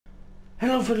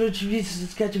Hello fellow GPs, this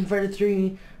is Catching Fire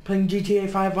 3, playing GTA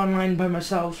 5 online by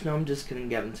myself. No, I'm just kidding,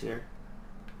 Gavin's here.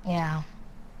 Yeah.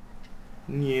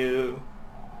 You.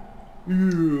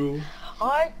 You.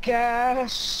 I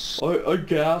guess. I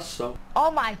guess so. Oh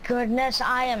my goodness,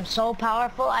 I am so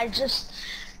powerful. I just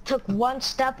took one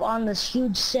step on this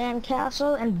huge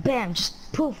sandcastle and bam,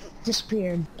 just poof,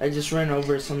 disappeared. I just ran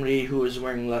over somebody who was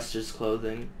wearing Lester's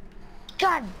clothing.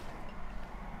 God.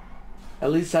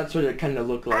 At least that's what it kind of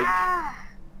looked like. Ah!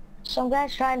 Some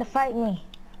guy's trying to fight me.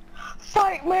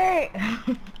 Fight me!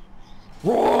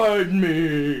 Ride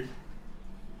me!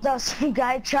 So some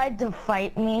guy tried to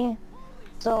fight me.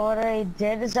 So what I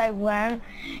did is I went.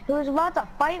 He was about to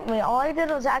fight me. All I did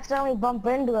was accidentally bump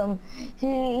into him.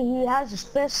 He has his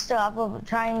fist up of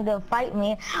trying to fight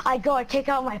me. I go, I take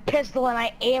out my pistol and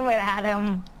I aim it at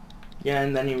him. Yeah,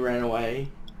 and then he ran away.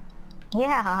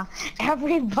 Yeah,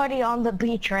 everybody on the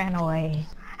beach ran away.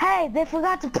 Hey, they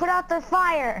forgot to put out their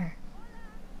fire.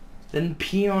 Then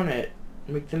pee on it.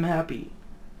 Make them happy.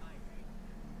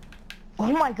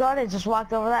 Oh my god, I just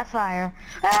walked over that fire.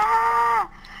 Ah!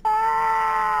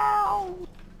 Ow!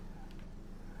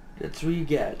 That's what you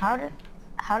get. How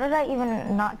did I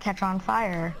even not catch on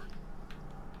fire?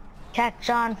 Catch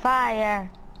on fire.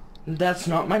 That's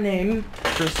not my name,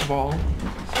 first of all.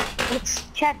 It's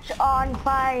catch on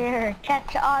fire.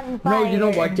 Catch on fire. No, you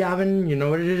know what, Gavin? You know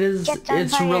what it is?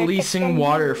 It's fire, releasing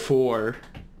water 4.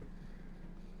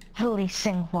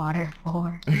 Releasing water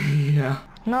 4. Yeah.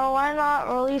 No, why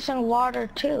not releasing water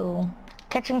 2?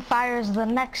 Catching fire is the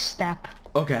next step.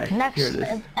 Okay, here it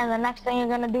is. And the next thing you're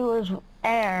gonna do is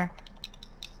air.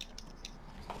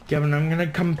 Gavin, I'm gonna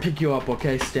come pick you up,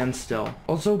 okay? Stand still.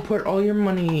 Also, put all your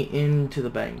money into the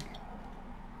bank.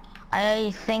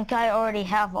 I think I already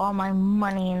have all my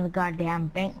money in the goddamn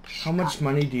bank. How much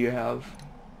money do you have?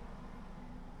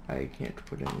 I can't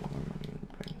put any more money in the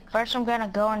bank. First I'm gonna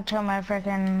go into my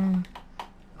freaking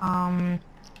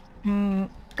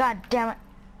god damn it,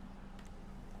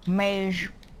 Mage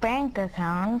bank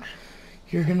account.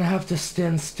 You're gonna have to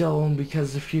stand still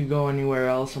because if you go anywhere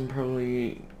else, I'm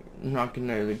probably not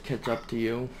gonna catch up to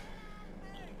you.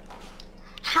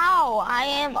 How? I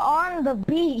am on the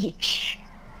beach.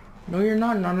 No, you're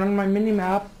not on my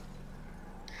mini-map.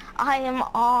 I'm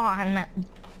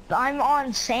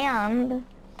on sand.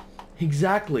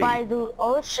 Exactly. By the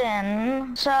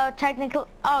ocean. So technically,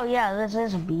 oh yeah, this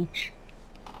is a beach.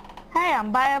 Hey,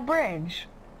 I'm by a bridge.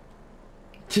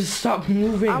 Just stop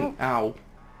moving. Ow.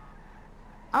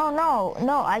 Oh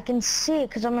no, I can see it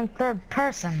because I'm in third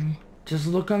person. Just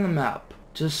look on the map.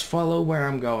 Just follow where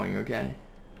I'm going, okay?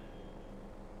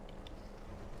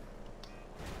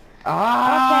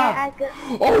 Ah! Okay,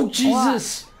 Oh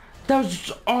Jesus!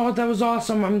 What? That was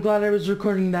awesome. I'm glad I was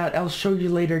recording that. I'll show you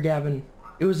later, Gavin.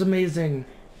 It was amazing.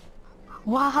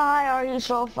 Why are you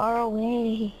so far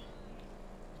away?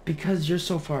 Because you're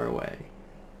so far away.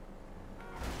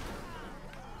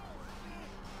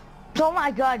 Oh my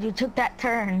god, you took that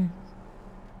turn.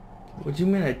 What do you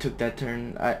mean I took that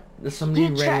turn?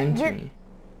 Somebody ran into me.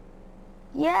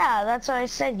 Yeah, that's what I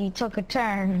said. You took a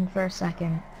turn for a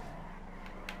second.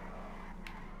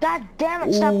 God damn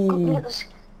it,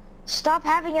 stop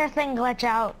having your thing glitch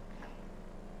out.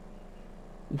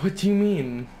 What do you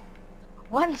mean?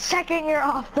 1 second you're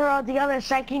off the road, the other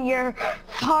second you're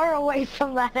far away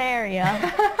from that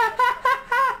area.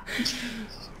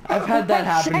 I've had that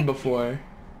happen before.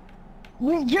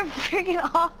 You're freaking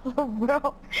off the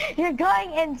road. You're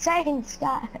going insane,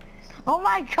 Scott. Oh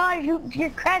my god, you're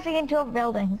crashing into a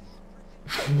building.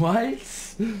 What?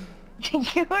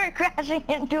 You are crashing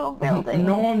into a building.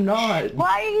 No, I'm not.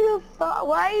 Why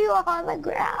are you on the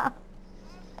ground?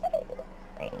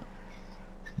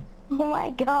 Oh my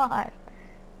god.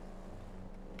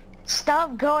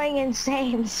 Stop going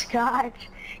insane, Scott.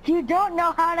 You don't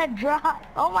know how to drive.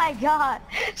 Oh my god.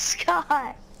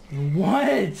 Scott.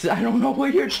 What? I don't know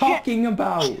what you're talking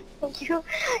about.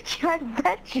 I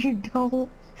bet you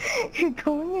don't. You're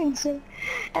going insane.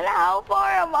 And how far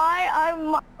am I?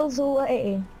 I'm miles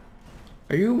away.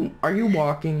 Are you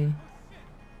walking?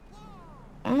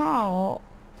 No.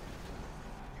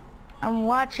 I'm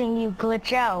watching you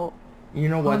glitch out. You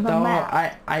know what though?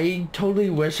 I totally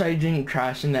wish I didn't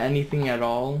crash into anything at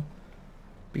all.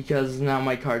 Because now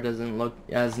my car doesn't look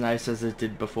as nice as it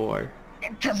did before.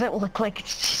 It doesn't look like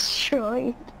it's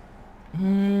destroyed.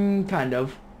 Kind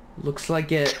of. Looks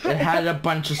like it had a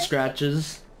bunch of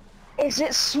scratches. Is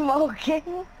it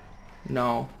smoking?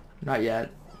 No, not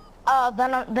yet. Oh,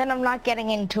 then I'm not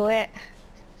getting into it.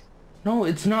 No,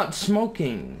 it's not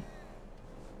smoking.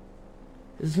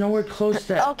 It's nowhere close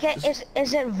to... Okay, is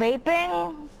it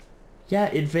vaping? Yeah,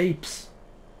 it vapes.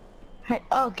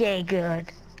 Okay,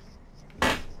 good.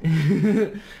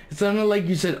 It sounded like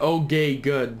you said, "Oh, gay,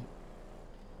 good."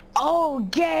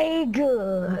 Okay,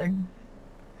 good.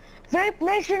 Vape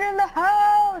Nation in the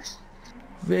house!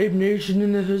 Vape Nation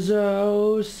in the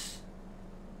house.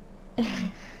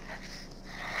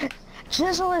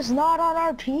 Jizzle is not on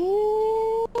our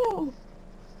team.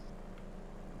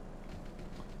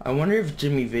 I wonder if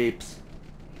Jimmy vapes.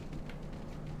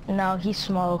 No, he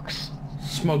smokes.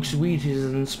 Smokes weed, he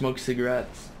doesn't smoke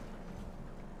cigarettes.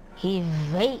 He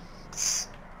vapes.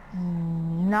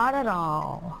 Not at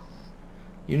all.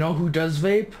 You know who does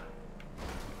vape?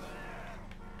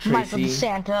 Michael Tracy.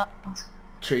 DeSanta.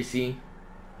 Tracy.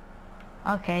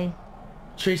 Okay.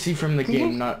 Tracy from the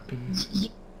game, not...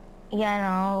 Yeah,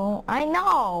 no. I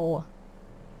know.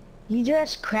 You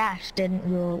just crashed, didn't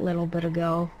you, a little bit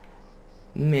ago?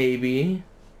 Maybe.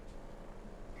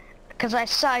 Because I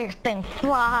saw your thing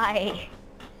fly.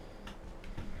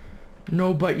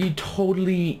 No, but you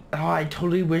totally... Oh, I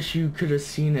totally wish you could have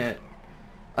seen it.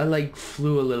 I, like,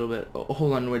 flew a little bit. Oh,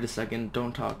 hold on, wait a second.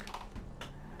 Don't talk.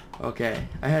 Okay.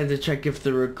 I had to check if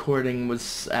the recording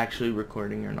was actually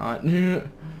recording or not.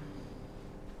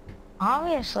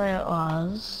 Obviously it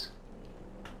was.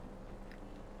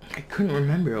 I couldn't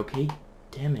remember, okay?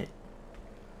 Damn it.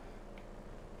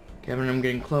 Kevin, I'm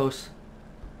getting close.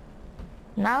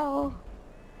 No.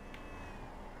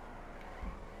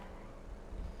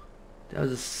 That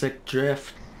was a sick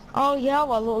drift. Oh yeah,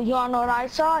 well, you wanna know what I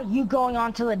saw? You going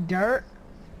onto the dirt.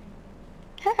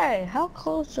 Hey, how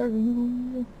close are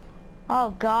you?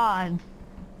 Oh God.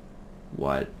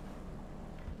 What?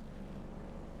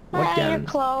 What, You're Gavin?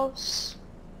 close.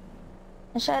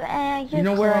 I said, you're You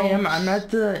know where I am? close. I'm at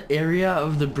the area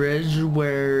of the bridge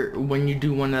where when you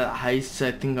do one of the heists,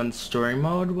 I think on story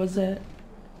mode, was it?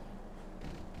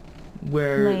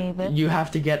 Where Maybe. you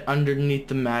have to get underneath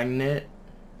the magnet.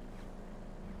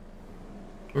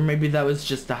 Or maybe that was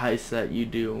just a heist that you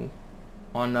do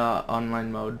on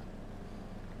online mode.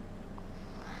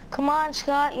 Come on,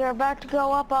 Scott, you're about to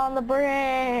go up on the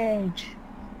bridge.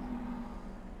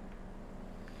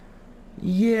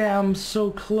 Yeah, I'm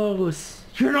so close.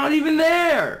 You're not even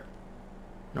there!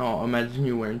 No, imagine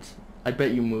you weren't. I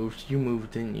bet you moved. You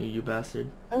moved, didn't you, you bastard?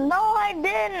 No, I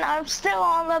didn't. I'm still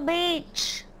on the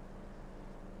beach.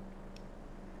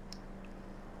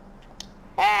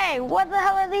 Hey, what the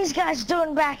hell are these guys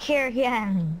doing back here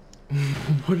again?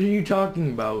 What are you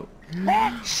talking about?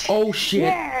 Bitch! Oh shit!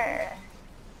 Yeah.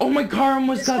 Oh, my car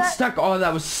almost This got guy- stuck. Oh,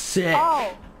 that was sick.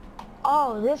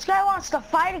 Oh, this guy wants to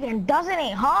fight again, doesn't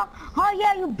he, huh? Oh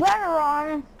yeah, you better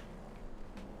run.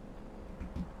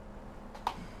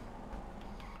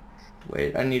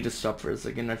 Wait, I need to stop for a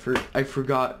second. I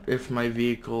forgot if my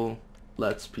vehicle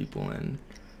lets people in.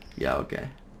 Yeah, okay.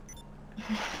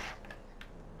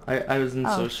 I wasn't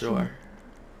so sure.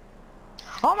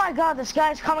 Oh my God, this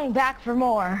guy's coming back for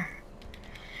more.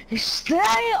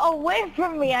 Stay away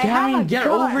from me. I have a Gavin, get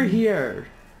gun. over here.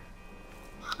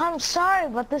 I'm sorry,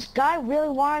 but this guy really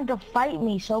wanted to fight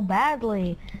me so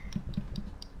badly.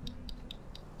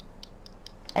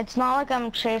 It's not like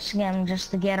I'm chasing him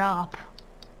just to get up.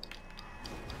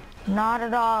 Not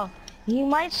at all. You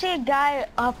might see a guy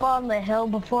up on the hill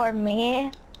before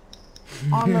me.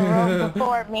 On the road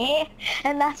before me.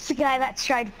 And that's the guy that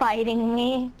tried fighting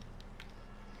me.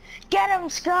 Get him,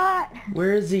 Scott!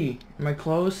 Where is he? Am I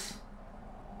close?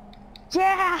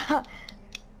 Yeah!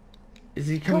 Is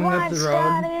he coming Come up on, the road?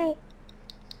 Scotty!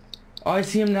 Oh, I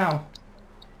see him now.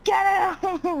 Get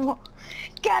him!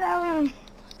 Get him!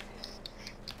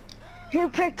 You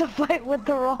picked a fight with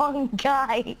the wrong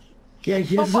guy. Yeah,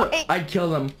 he has I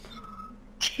killed him.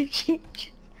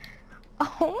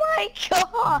 Oh my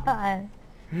God!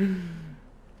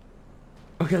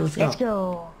 Okay, let's go. Let's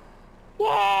go.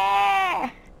 Yeah!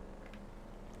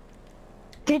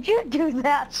 Did you do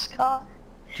that, Scott?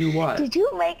 Do what? Did you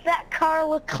make that car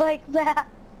look like that?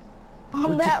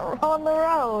 On on the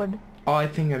road? Oh, I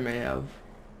think I may have.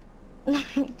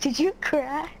 Did you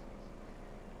crash?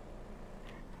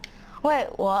 Wait,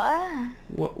 what?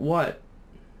 What?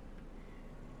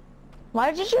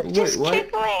 Why did you just what?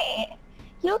 kick me?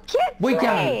 You kicked Wait, me!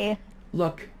 Gavin.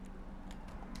 Look.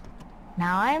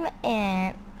 Now I'm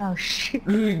in... Oh shit.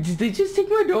 Did they just take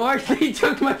my door? They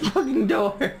took my fucking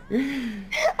door. Hey!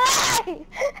 Hey,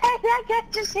 that guy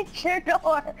just hit your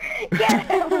door! Get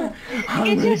him!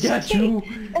 I'm gonna get you.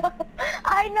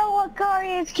 I know what car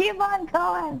he is. Keep on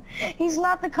going. He's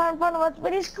not the car in front of us,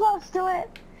 but he's close to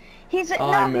it. He's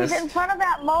he's in front of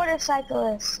that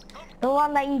motorcyclist. The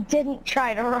one that you didn't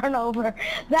try to run over.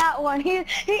 That one.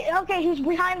 Okay, he's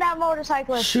behind that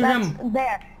motorcyclist. Shoot him.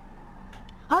 There.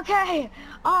 Okay.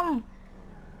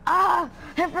 Ah,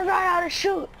 I forgot how to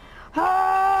shoot.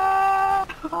 Ah,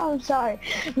 oh, I'm sorry.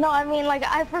 No, I mean like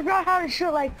I forgot how to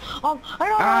shoot. Like I don't know which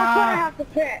one I have to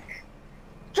pick.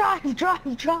 Drive,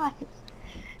 drive, drive.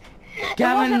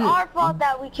 Gavin, it wasn't our fault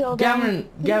that we killed him.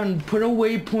 Gavin, put a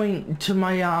waypoint to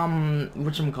my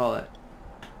whatchamacallit?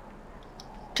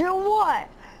 To what?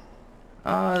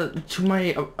 To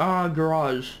my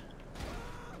garage.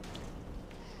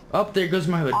 Up there goes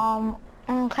my hood.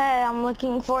 Okay, I'm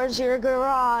looking for your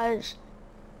garage.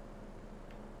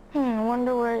 I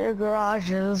wonder where your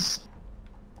garage is.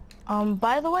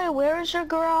 By the way, where is your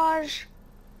garage?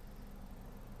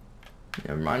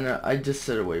 Never mind, I just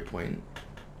set a waypoint.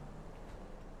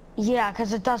 Yeah,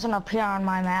 because it doesn't appear on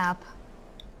my map.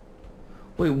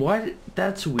 Wait, what?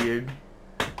 That's weird.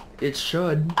 It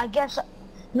should. I guess...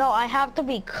 No, I have to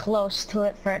be close to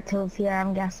it for it to appear,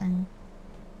 I'm guessing.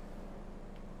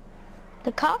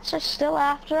 The cops are still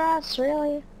after us,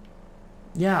 really?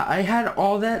 Yeah, I had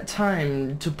all that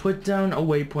time to put down a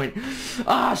waypoint.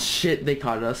 Ah, shit, they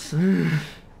caught us.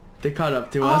 They caught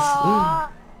up to us.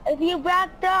 If you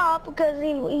backed up, because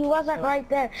he wasn't right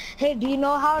there. Hey, do you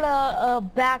know how to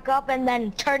back up and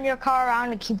then turn your car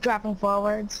around and keep driving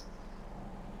forwards?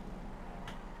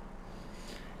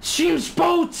 Streams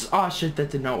boats! Ah, shit, that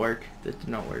did not work. That did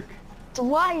not work. So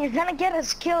why? You're gonna get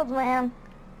us killed, man.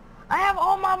 I have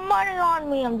all my money on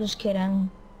me. I'm just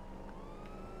kidding.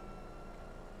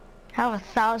 I have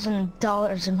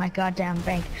 $1,000 in my goddamn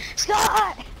bank.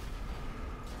 Scott!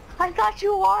 I thought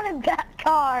you wanted that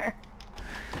car.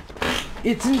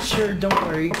 It's insured, don't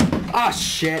worry. Ah,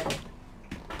 shit.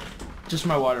 Just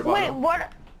my water bottle.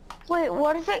 Wait,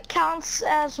 what if it counts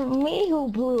as me who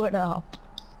blew it up?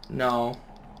 No.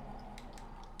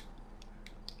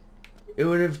 It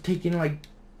would have taken, like,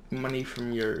 money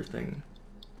from your thing.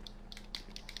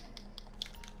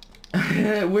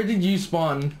 Where did you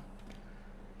spawn?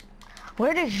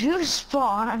 Where did you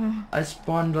spawn? I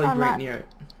spawned, like, right near it.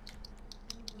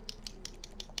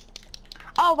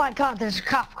 Oh my god, there's a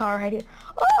cop car right here.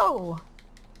 Oh!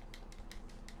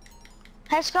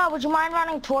 Hey Scott, would you mind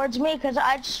running towards me? Because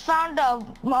I just found a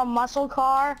muscle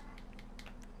car.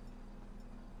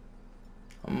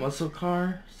 A muscle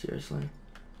car? Seriously?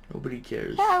 Nobody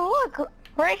cares. Yeah, look!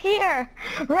 Right here!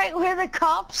 Right where the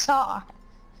cops are!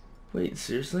 Wait,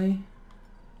 seriously?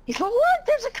 Look,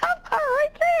 there's a cop car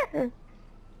right there!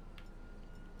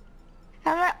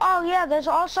 And then, oh yeah, there's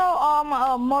also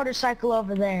a motorcycle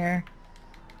over there.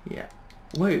 Yeah.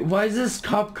 Wait, why is this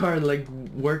cop car, like,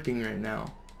 working right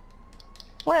now?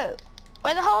 Wait,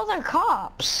 where the hell are the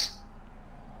cops?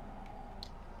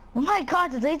 Oh my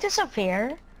god, did they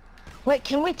disappear? Wait,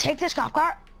 can we take this cop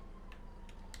car?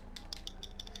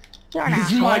 You're an It's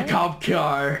asshole. my cop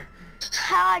car.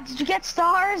 Did you get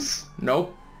stars?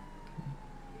 Nope.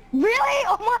 Really?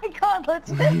 Oh my god,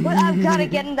 I've gotta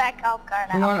get in that cop car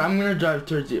now. Hold on, I'm gonna drive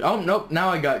towards you. Oh, nope, now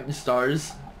I got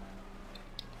stars.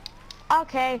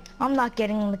 Okay, I'm not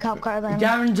getting in the cop car then.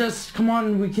 Gavin, just, come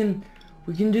on, we can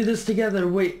do this together.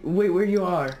 Wait, where you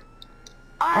are.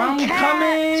 I'm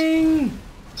coming!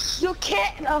 You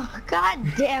can't, oh god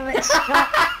damn it.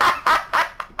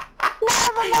 No,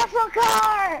 the muscle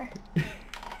car!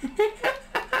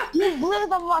 You blew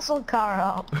the muscle car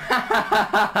up.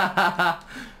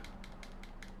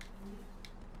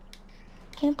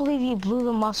 Can't believe you blew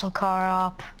the muscle car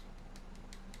up.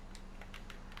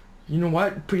 You know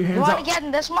what? Put your hands You up. want to get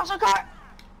in this muscle car?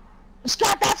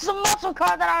 Scott, that's the muscle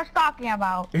car that I was talking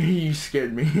about. You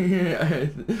scared me.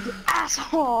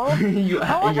 Asshole.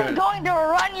 I wasn't going to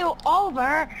run you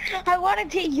over. I wanted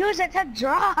to use it to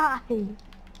drive.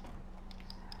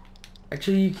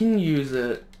 Actually, you can use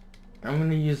it. I'm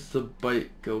gonna use the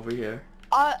bike over here.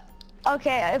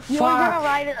 Okay, if you were gonna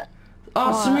ride it...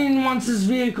 Oh, Samin wants his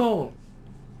vehicle.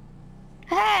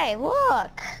 Hey,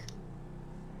 look.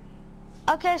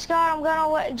 Okay, Scott, I'm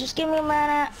gonna wait. Just give me a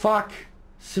minute. Fuck.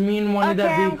 Samin wanted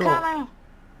that vehicle. I'm coming.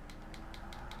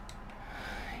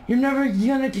 You're never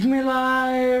gonna take me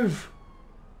alive.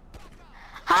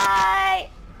 Hi.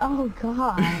 Oh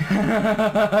god. Oh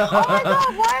my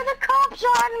god, why are the cops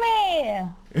on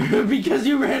me? Because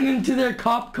you ran into their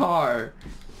cop car.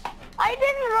 I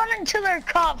didn't run into their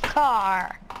cop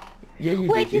car. Yeah,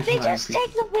 you Wait, did they just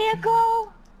take the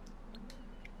vehicle?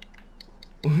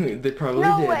 They probably did.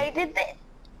 No way,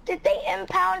 did they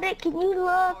impound it? Can you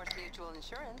look?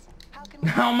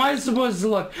 How am I supposed to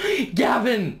look?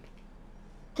 Gavin!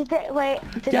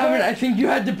 Gavin, I think you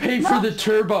had to pay for the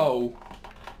turbo.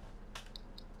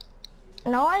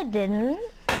 No, I didn't.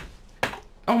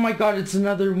 Oh my god, it's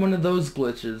another one of those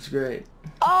glitches. Great.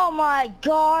 Oh my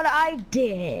god, I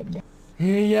did.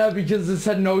 Yeah, because this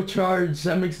had no charge.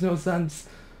 That makes no sense.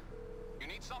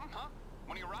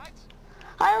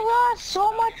 I lost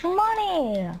so much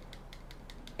money.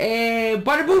 Hey,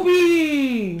 butter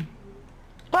boobie!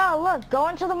 Bro, look, go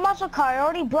into the muscle car. I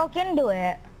already broke into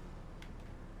it.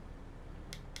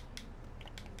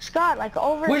 Scott, like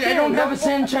over Wait, here. I don't have a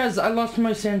Sanchez. I lost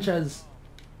my Sanchez.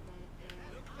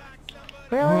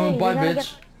 Really? Oh, bye, You're gonna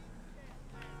bitch.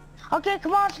 Okay,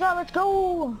 come on, Scott, let's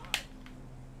go.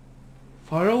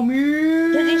 Follow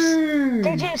me.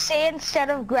 Did you see instead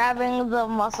of grabbing the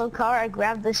muscle car, I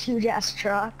grabbed this huge ass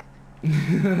truck?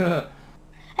 Hey,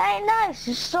 nice.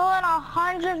 You stolen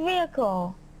 100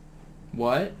 vehicle.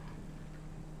 What?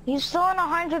 You stolen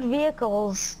 100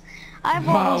 vehicles. I've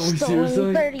Wow, only stolen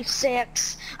seriously?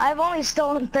 36. I've only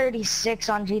stolen 36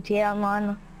 on GTA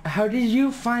Online. How did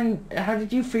you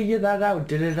figure that out?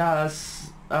 Did it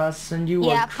send you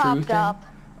Yeah, a it crew popped thing? up.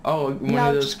 Oh, one No,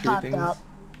 of it those just crew popped things. up.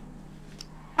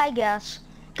 I guess.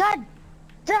 God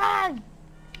damn!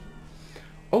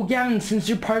 Oh, Gavin, since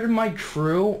you're part of my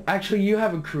crew, actually you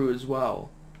have a crew as well.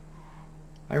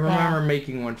 I remember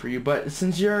making one for you, but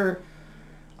since you're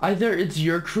either it's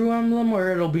your crew emblem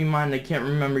or it'll be mine, I can't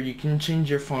remember. You can change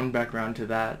your phone background to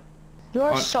that.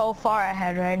 You're so far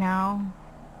ahead right now.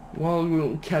 Well,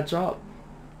 we'll catch up.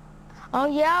 Oh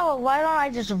yeah, well why don't I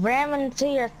just ram into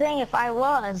your thing if I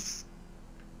was?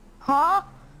 Huh?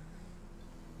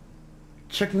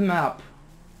 Check the map.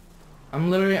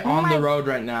 I'm literally on the road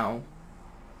right now.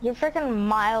 You're freaking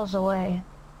miles away.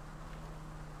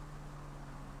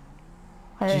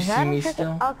 Do you Is see that me freaking-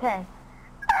 still? Okay.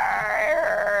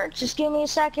 Just give me a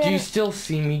second. Do you still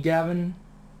see me, Gavin?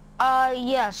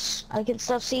 Yes. I can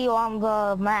still see you on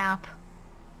the map.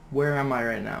 Where am I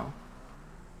right now?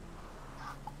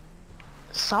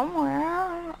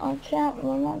 Somewhere. I can't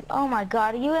remember. Oh my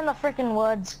god, are you in the freaking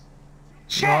woods?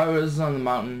 Shit! No, I was on the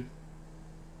mountain.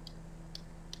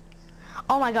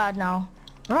 Oh my god, no.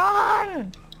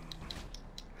 Run!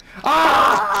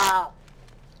 Ah!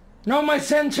 No, my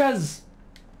Sanchez!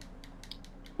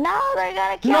 No, they're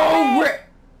gonna kill No, me! where?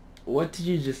 What did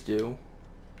you just do?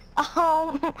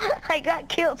 I got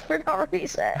killed for no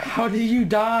reason. How did you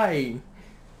die?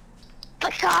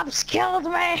 The cops killed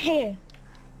me! Maybe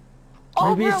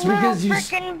Over it's a little because you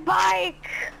freaking bike!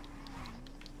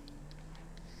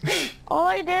 All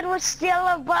I did was steal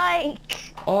a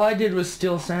bike! All I did was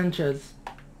steal Sanchez.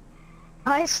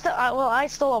 I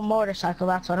stole a motorcycle,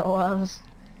 that's what it was.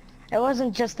 It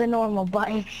wasn't just a normal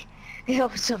bike. It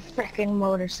was a freaking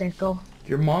motorcycle.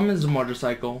 Your mom is a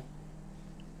motorcycle.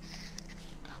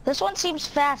 This one seems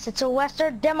fast. It's a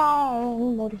Western demo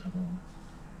motorcycle.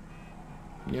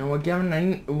 You know what,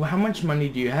 Gavin? How much money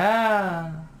do you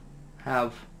have?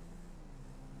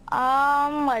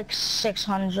 Like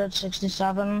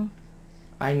 667.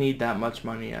 I need that much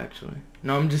money, actually.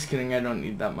 No, I'm just kidding. I don't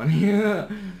need that money.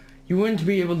 You wouldn't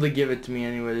be able to give it to me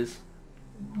anyways.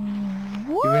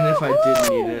 Even if I did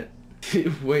need it.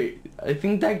 Wait, I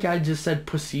think that guy just said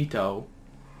Pusito.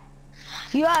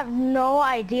 You have no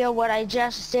idea what I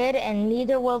just did, and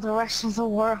neither will the rest of the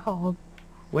world.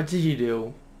 What did you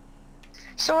do?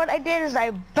 So what I did is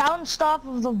I bounced off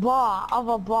of a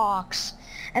box,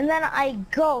 and then I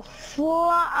go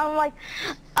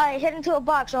I hit into a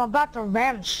box, so I'm about to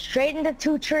ram straight into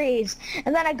 2 trees,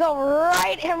 and then I go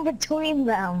right in between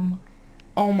them.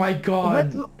 Oh my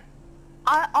god.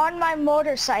 On my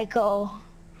motorcycle.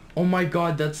 Oh my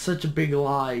god, that's such a big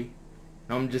lie.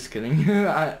 No, I'm just kidding.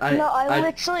 I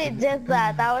literally did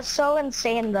that. That was so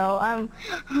insane though. I'm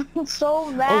so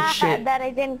mad that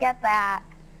I didn't get that.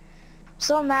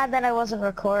 So mad that I wasn't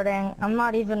recording. I'm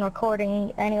not even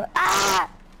recording anyway. Ah!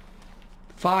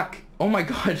 Fuck. Oh my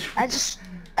god. I just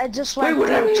Wait, went what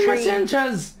through happened a to my tree.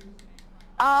 Sanchez?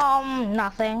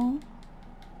 Nothing.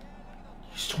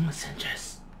 You stole my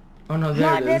Sanchez. Oh no, No, there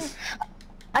I it didn't. is.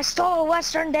 I stole a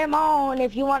Western Demon.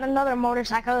 If you want another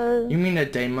motorcycle. You mean a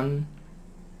Damon?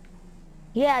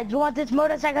 Yeah, do you want this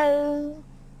motorcycle?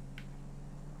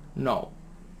 No.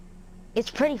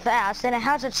 It's pretty fast and it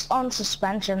has its own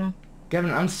suspension.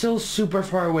 Gavin, I'm still super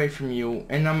far away from you,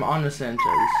 and I'm on a Sanchez.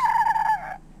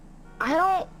 I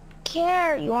don't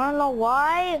care. You wanna know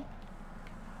why?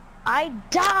 I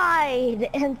died,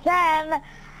 and then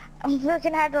I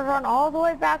freaking had to run all the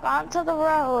way back onto the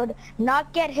road,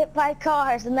 not get hit by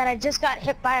cars, and then I just got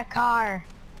hit by a car.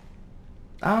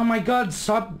 Oh my god,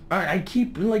 stop. I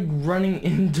keep, like, running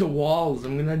into walls.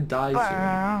 I'm gonna die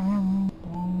soon.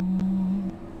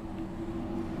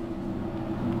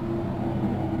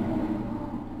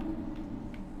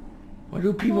 Why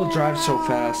do people drive so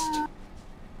fast?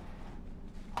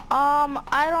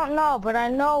 I don't know, but I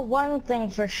know one thing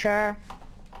for sure.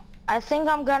 I think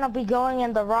I'm gonna be going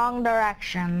in the wrong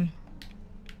direction.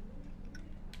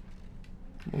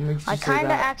 What makes you I say kind of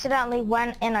that? accidentally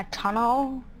went in a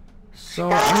tunnel. So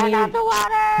Ah, not the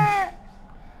water!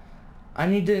 I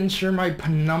need to ensure my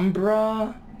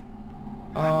penumbra.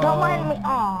 Don't mind me.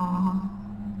 Aww.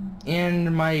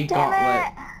 And my Damn gauntlet.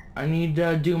 it. I need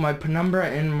to do my penumbra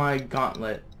and my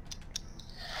gauntlet.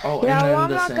 Oh, Yeah, and then well, I'm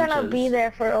the not gonna be Sanchez.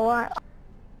 there for a while.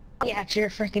 Yeah, it's your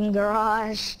freaking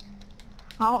garage.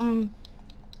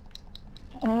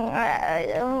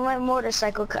 My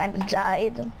motorcycle kind of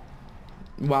died.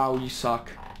 Wow, you suck.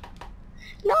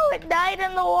 No, it died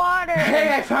in the water.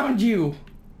 Hey, I found you!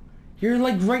 You're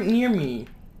like right near me.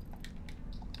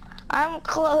 I'm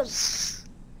close.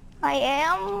 I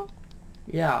am?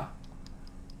 Yeah.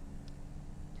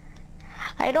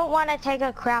 I don't want to take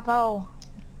a crap. Oh.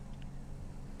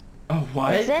 Oh,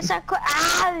 what? Is this a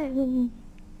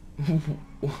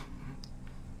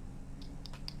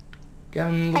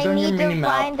Gavin, look I on your need to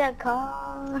mini-map. find a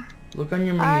car. Look on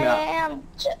your I mini-map. am.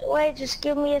 Wait, just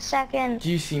give me a second. Do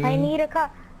you see me? I need a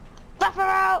car. Buffer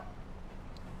out.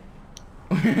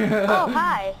 Oh,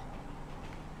 hi.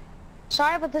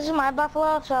 Sorry, but this is my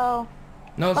buffalo, so...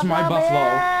 No, it's my Buffalo buffalo.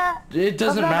 bear. It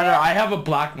doesn't Buffalo matter. bear. I have a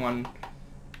black one.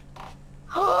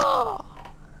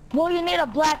 Well, you need a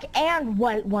black and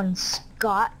white one,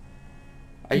 Scott.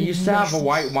 I used to have a Racist.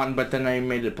 white one, but then I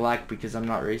made it black because I'm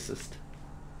not racist.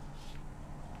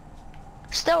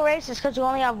 Still racist because you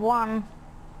only have one.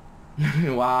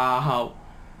 Wow.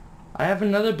 I have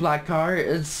another black car.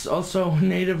 It's also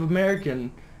Native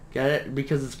American. Get it?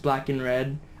 Because it's black and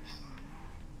red.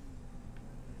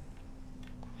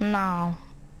 No.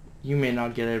 You may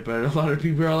not get it, but a lot of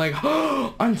people are like,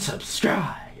 oh,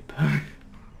 unsubscribe.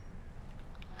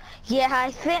 Yeah,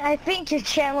 I think your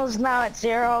channel's now at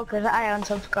 0 because I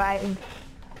unsubscribed.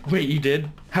 Wait, you did?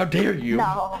 How dare you?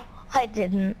 No, I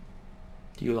didn't.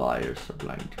 You liar, so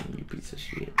lying to me, you piece of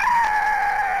shit.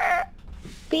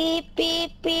 Beep,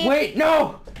 beep, beep. Wait,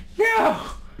 no! No!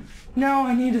 No,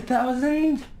 I need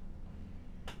 1,000.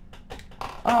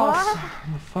 Oh, What?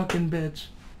 I'm a fucking bitch.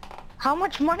 How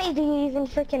much money do you even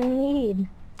freaking need?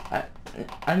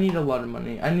 I need a lot of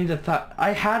money. I need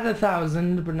I had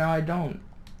 1,000, but now I don't.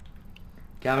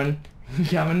 Gavin,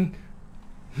 Gavin,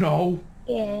 no.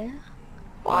 Yeah.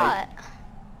 Why? What?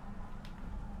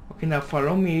 Okay, now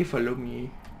follow me, follow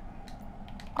me.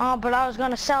 Oh, but I was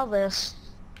gonna sell this.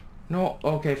 No,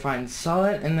 okay, fine. Sell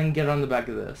it and then get on the back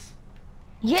of this.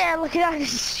 Yeah, look at how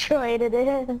destroyed it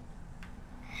is.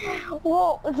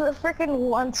 Whoa, the freaking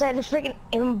one side is freaking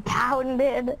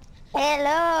impounded.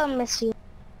 Hello, monsieur.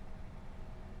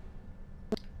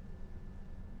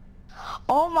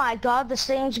 Oh my god, this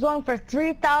thing's going for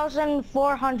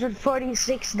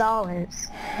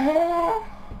 $3,446.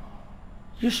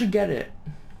 You should get it.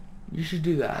 You should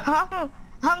do that.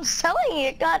 I'm selling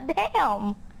it,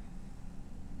 goddamn.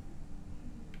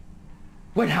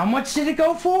 Wait, how much did it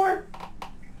go for?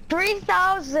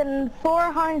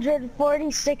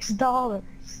 $3,446.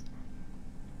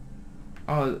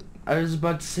 Oh, I was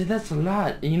about to say that's a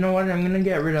lot. You know what? I'm gonna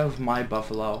get rid of my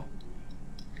buffalo.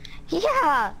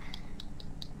 Yeah.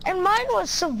 And mine was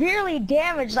severely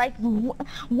damaged, like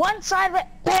one side of it,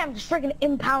 bam, just freaking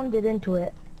impounded into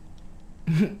it.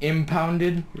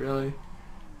 Impounded? Really?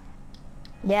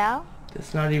 Yeah?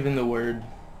 That's not even the word.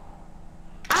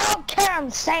 I don't care, I'm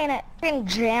saying it. Freaking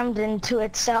jammed into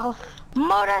itself.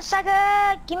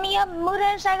 Motorcycle! Give me a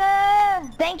motorcycle!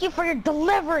 Thank you for your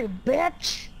delivery,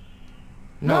 bitch!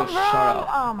 No, Vroom, shut vroom. up.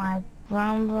 Oh my,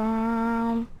 vroom,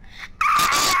 vroom.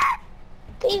 Ah!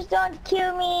 Please don't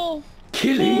kill me!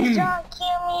 Kill Please him! don't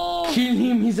kill me! Kill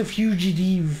him, he's a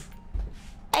fugitive.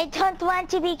 I don't want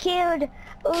to be killed!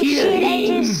 Oh Kill shit, I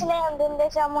him. just slammed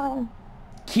into someone!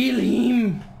 Kill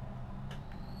him!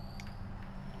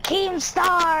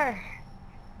 Keemstar!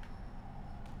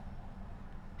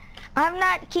 I'm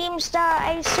not Keemstar,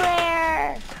 I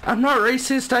swear! I'm not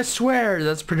racist, I swear.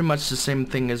 That's pretty much the same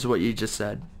thing as what you just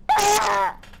said.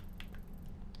 Ah!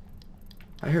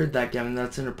 I heard that, Gavin.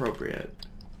 That's inappropriate.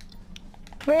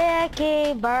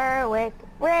 Ricky Berwick,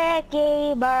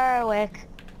 Ricky Berwick.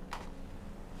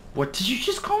 What did you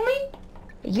just call me?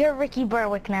 You're Ricky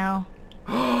Berwick now.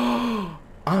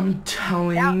 I'm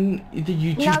telling the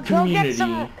YouTube Now go community. get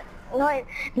some. Wait,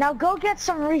 now go get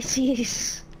some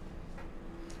Reese's.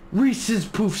 Reese's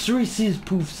Poofs, Reese's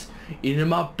Poofs. Eat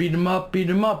 'em up, beat 'em up, beat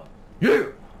 'em up. Yeah!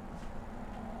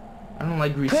 I don't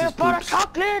like Reese's Peanut butter Poofs.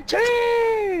 chocolate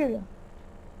tea.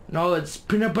 No, it's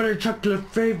peanut butter chocolate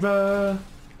flavor.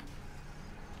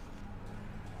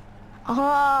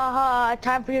 Ah,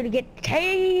 time for you to get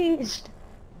tased.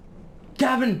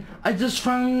 Gavin, I just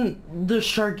found the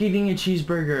shark eating a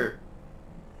cheeseburger.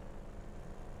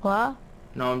 What?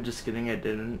 No, I'm just kidding, I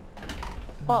didn't.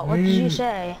 What did you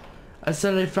say? I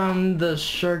said I found the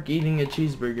shark eating a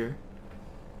cheeseburger.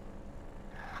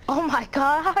 Oh my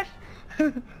god!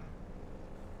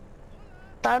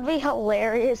 That'd be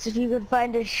hilarious if you could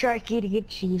find a shark eating a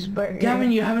cheeseburger.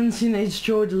 Gavin, you haven't seen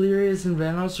H2O Delirious and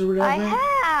Vanos or whatever? I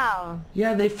have!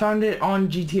 Yeah, they found it on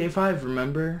GTA 5,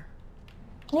 remember?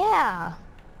 Yeah.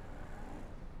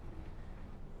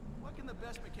 What can the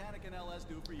best mechanic in LS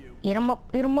do for you? Eat 'em up,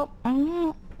 eat 'em up.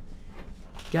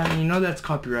 Gavin, you know that's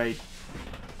copyright.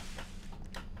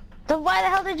 Then why the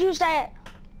hell did you say it?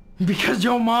 Because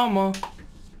your mama.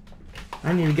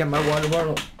 I need to get my water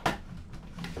bottle.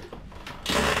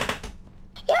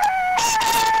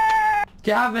 Yeah!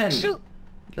 Gavin! Shoot.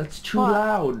 That's too What?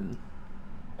 loud.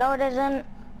 No, it isn't.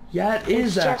 Yeah, it is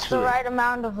It's just actually. the right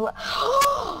amount of.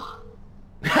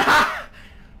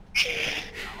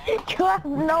 You have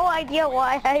no idea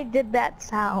why I did that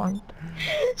sound.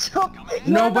 So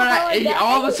No, you but know how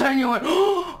all of a sudden you went,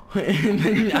 and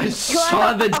then I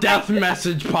saw the death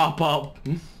message pop up.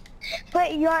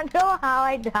 But you wanna know how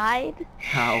I died?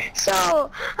 How?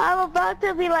 So I'm about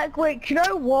to be like, wait, can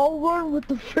I wall run with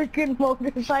the freaking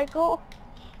motorcycle?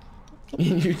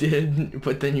 You did,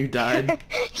 but then you died.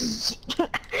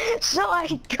 So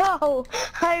I go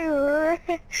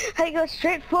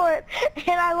straight for it,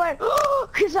 and I went,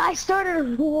 cause I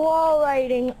started wall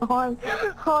riding on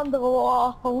the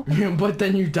wall. But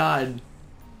then you died.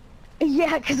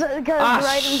 Yeah, cause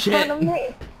right in front of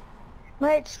me.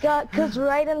 Right, Scott, cause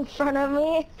right in front of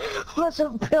me was a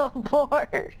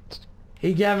billboard.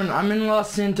 Hey Gavin, I'm in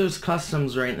Los Santos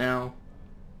Customs right now.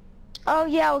 Oh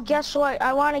yeah, well guess what?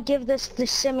 I want to give this to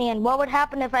Simeon. What would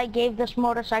happen if I gave this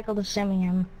motorcycle to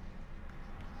Simeon?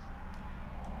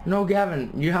 No,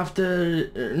 Gavin, you have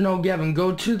to... no, Gavin,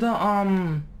 go to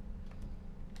the,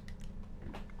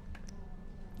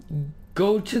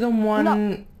 go to the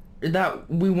one that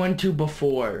we went to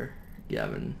before,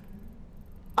 Gavin.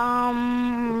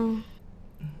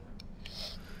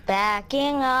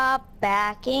 Backing up.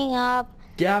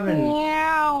 Gavin.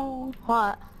 Meow.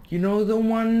 What? You know the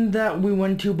one that we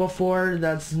went to before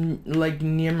that's like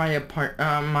near my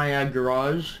my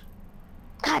garage?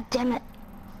 God damn it.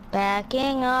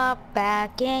 Backing up.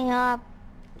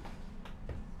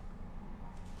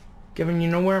 Gavin, you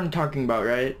know where I'm talking about,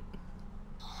 right?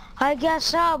 I guess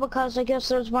so, because I guess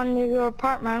there's one near your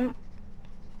apartment.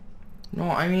 No,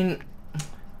 I mean...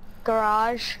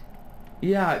 Garage.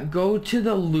 Yeah, go to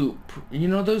the loop. You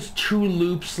know those two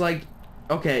loops, like...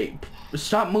 Okay,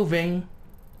 stop moving.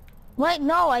 Wait,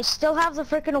 no, I still have the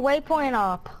freaking waypoint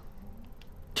up.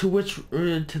 To which...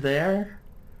 to there?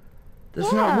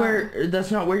 That's Yeah.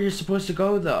 That's not where you're supposed to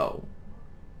go, though.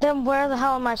 Then where the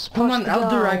hell am I supposed Hold on, to go? I'll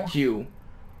direct you.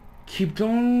 Keep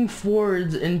going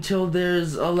forwards until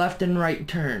there's a left and right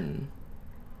turn.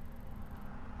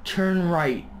 Turn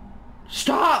right.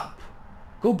 Stop!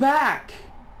 Go back!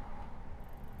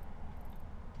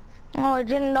 Oh, I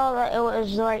didn't know that it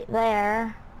was right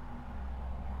there.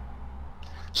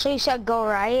 So you said go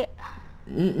right?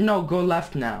 No, go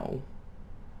left now.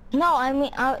 No, I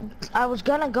mean, I was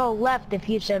gonna go left if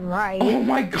you said right. Oh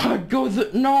my god, go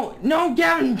no,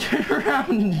 Gavin, turn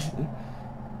around!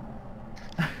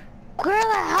 Where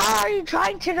the hell are you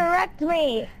trying to direct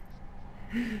me?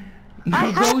 No, I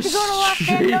have to go to left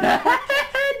straight and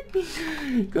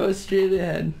ahead. Go straight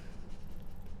ahead.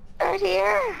 Right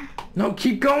here? No,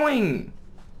 keep going!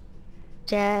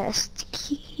 Just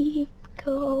keep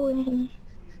going.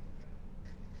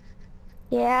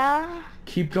 Yeah?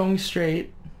 Keep going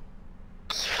straight.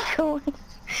 Keep going.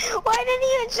 Why didn't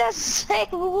you just say,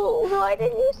 why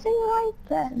didn't you say right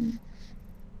then?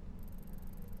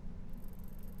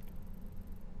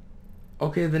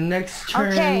 Okay, the next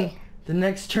turn... Okay. The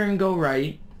next turn, go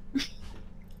right.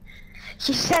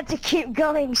 You said to keep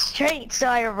going straight, so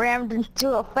I rammed into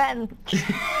a fence.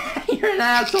 You're an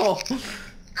asshole!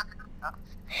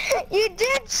 You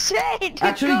did say to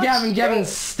Actually, go Gavin, straight.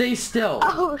 stay still.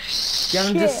 Oh, shit.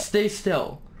 Gavin, just stay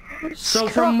still. So Come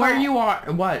from where on. you are...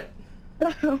 What?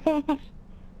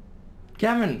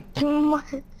 Gavin.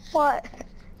 What?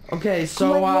 Okay,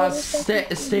 so,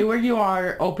 stay where you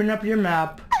are. Open up your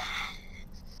map.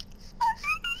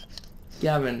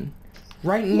 Gavin.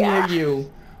 Right near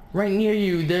you. Right near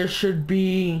you, there should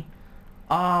be,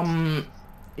 an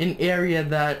area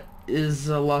that is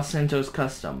Los Santos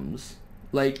Customs.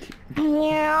 Like...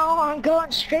 Meow, I'm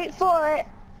going straight for it.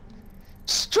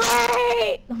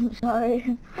 Straight! I'm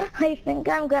sorry. I think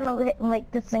I'm gonna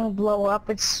make this thing blow up.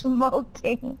 It's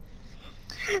smoking.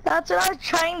 That's what I was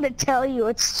trying to tell you.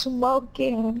 It's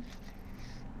smoking.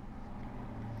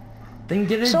 Then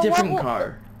get a So different what-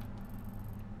 car.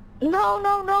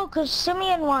 No, cause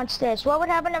Simeon wants this. What would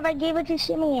happen if I gave it to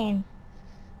Simeon?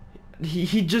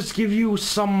 He'd just give you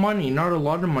some money, not a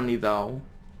lot of money though.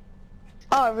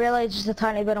 Oh, really? Just a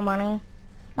tiny bit of money?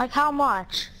 Like how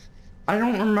much? I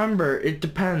don't remember. It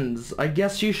depends. I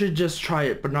guess you should just try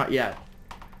it, but not yet.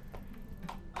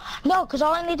 No, cause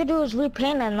all I need to do is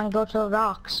repaint it and then go to the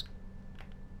docks.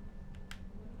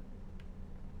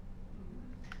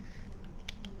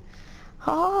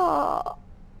 Oh,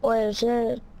 wait, is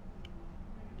it?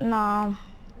 No.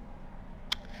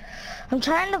 I'm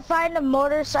trying to find a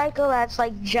motorcycle that's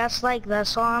like just like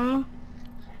this one.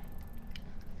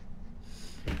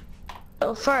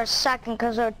 For a second,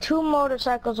 because there are two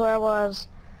motorcycles where I was.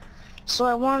 So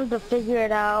I wanted to figure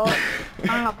it out.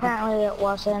 And apparently it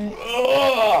wasn't.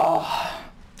 Oh,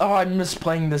 I miss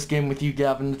playing this game with you,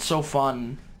 Gavin. It's so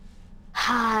fun.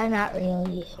 Not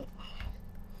really.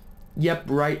 Yep,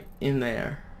 right in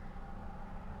there.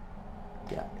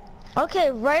 Yeah.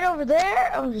 Okay, right over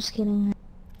there? I'm just kidding.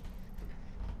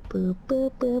 Boo,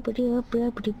 boo, boo, boo, boo,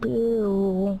 boo, boo,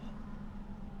 boo.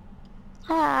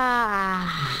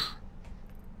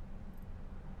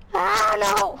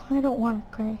 No! I don't want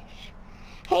to crash.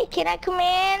 Hey, can I come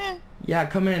in? Yeah,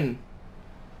 come in.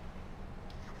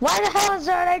 Why the hell is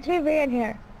there an ATV in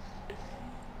here?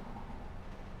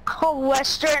 A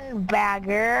Western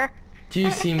bagger. Do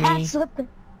you see me? That's what the...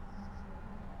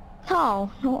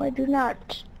 No, I do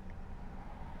not.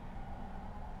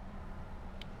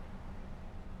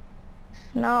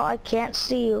 No, I can't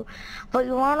see you. But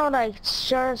you wanna know what I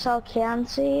sure as hell can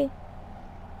see?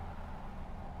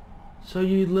 So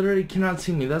you literally cannot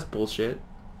see me. That's bullshit.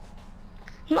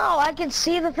 No, I can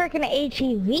see the freaking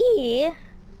ATV.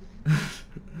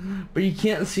 But you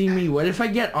can't see me. What if I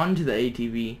get onto the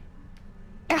ATV?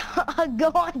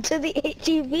 Go onto the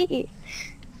ATV.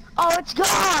 Oh, it's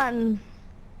gone.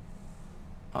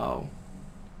 Oh.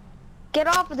 Get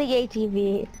off of the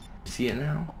ATV. See it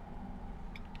now?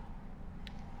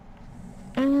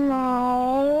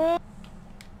 No.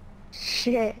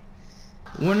 Shit.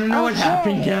 Wanna know what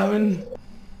happened, Gavin?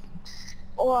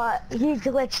 What? You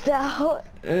glitched out?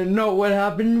 No, what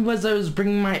happened was I was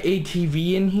bringing my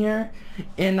ATV in here,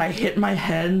 and I hit my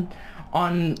head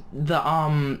on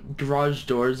the garage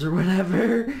doors or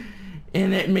whatever,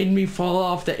 and it made me fall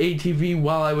off the ATV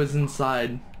while I was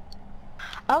inside.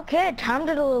 Okay, time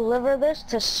to deliver this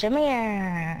to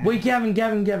Simeon. Wait,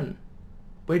 Gavin.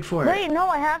 Wait for it. Wait, no,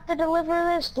 I have to deliver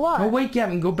this. What? Oh, wait,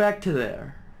 Gavin, go back to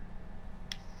there.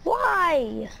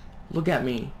 Why? Look at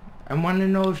me. I want to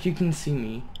know if you can see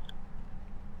me.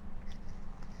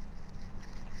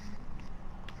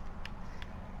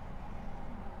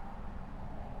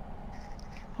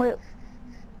 Wait.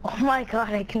 Oh my god,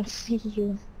 I can see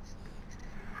you.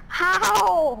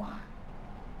 How?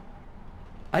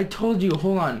 I told you,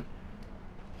 hold on.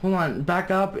 Hold on, back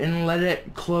up and let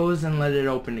it close and let it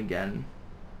open again.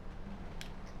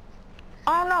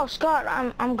 Oh no, Scott,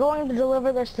 I'm going to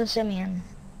deliver this to Simeon.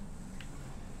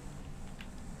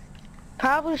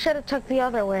 Probably should have took the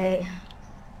other way.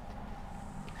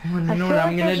 You know what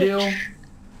I'm gonna do?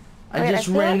 I just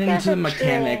ran into the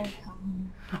mechanic.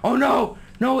 Oh no!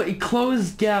 No, it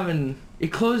closed, Gavin. It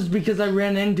closed because I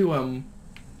ran into him.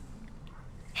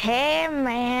 Hey,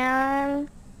 man.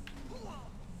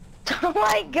 Oh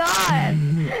my god.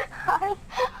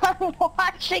 I'm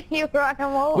watching you run him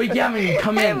over. Wait, Gavin,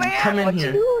 come in. Man, Come in what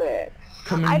here. You doing?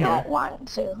 Come in I here. don't want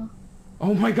to.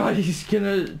 Oh my god, he's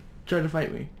gonna try to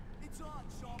fight me.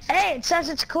 Hey, it says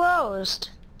it's closed.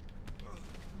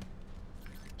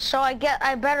 So I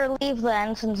better leave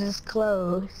then since it's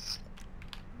closed.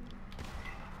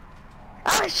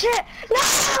 Oh shit!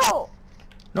 No!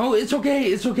 No, it's okay.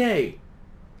 It's okay.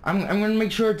 I'm gonna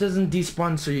make sure it doesn't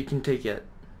despawn so you can take it.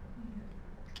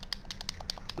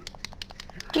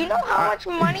 Do you know how much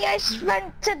money I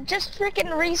spent to just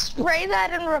freaking respray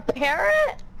that and repair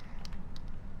it?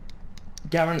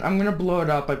 Gavin, I'm gonna blow it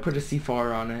up. I put a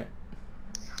C4 on it.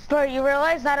 Bro, you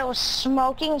realize that it was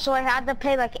smoking, so I had to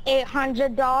pay like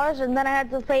 $800, and then I had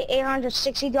to pay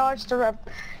 $860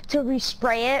 to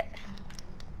respray it.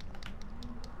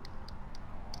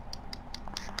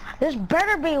 This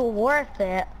better be worth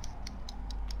it.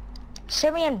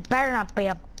 Simeon better not be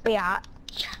a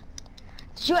bitch.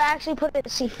 Did you actually put the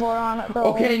C4 on it though?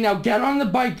 Okay, now get on the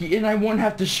bike and I won't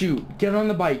have to shoot. Get on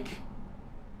the bike.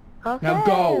 Okay, Now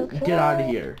go. okay. Get out of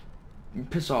here.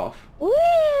 Piss off.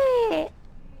 Whee!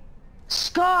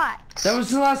 Scott! That was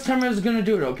the last time I was gonna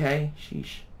do it, okay?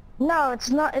 Sheesh. No, it's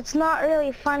not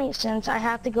really funny since I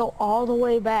have to go all the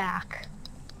way back.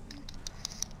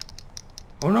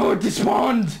 Oh no, it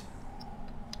despawned!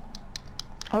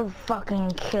 I'll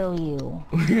fucking kill you.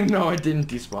 No, it didn't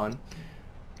despawn.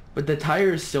 But the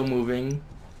tire is still moving.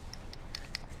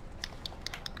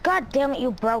 God damn it,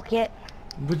 you broke it.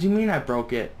 What do you mean I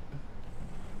broke it?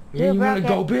 You You wanna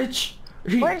broke go, it. bitch?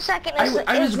 Wait a second.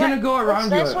 I was gonna go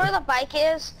around you. Is this where the bike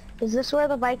is? Is this where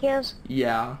the bike is?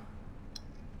 Yeah.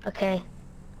 Okay.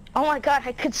 Oh my god,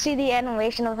 I could see the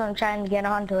animation of him trying to get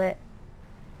onto it.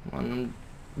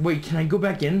 Wait, can I go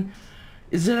back in?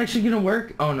 Is it actually gonna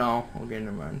work? Oh no. Okay,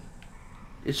 never mind.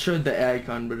 It showed the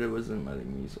icon, but it wasn't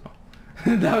letting me, so.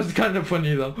 That was kind of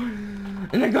funny though.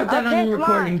 And I got that Okay, on come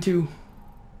recording on. too.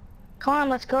 Come on,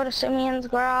 let's go to Simeon's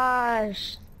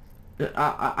garage.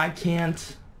 I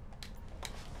can't.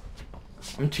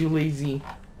 I'm too lazy.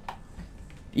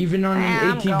 Even on an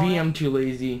I'm ATV, going. I'm too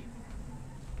lazy.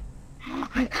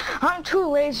 I'm too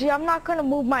lazy. I'm not gonna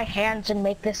move my hands and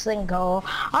make this thing go.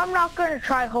 I'm not gonna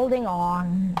try holding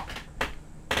on.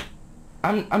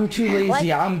 I'm too lazy. Like-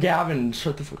 I'm Gavin.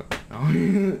 Shut the fuck up.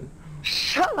 No.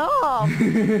 Shut up.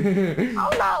 I'm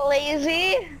not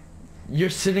lazy.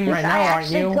 You're sitting If right I now, aren't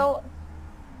actually you? go...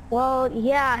 Well,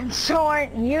 yeah, and so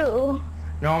aren't you.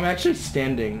 No, I'm actually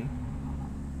standing.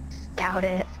 Doubt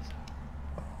it.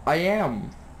 I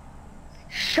am.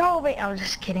 Show me. I'm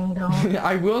just kidding, though.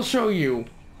 I will show you.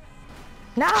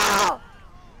 No! I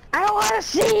don't want to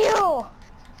see you!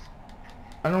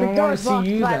 I The don't want door's to see locked,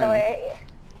 you by the then. way.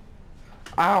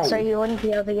 Ow. So you wouldn't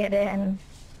be able to get in.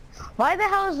 Why the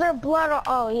hell is there blood on...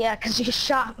 Oh, yeah, because you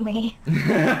shot me.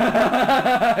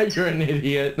 You're an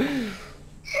idiot.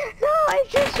 No, I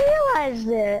just realized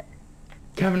it.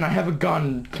 Kevin, I have a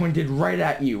gun pointed right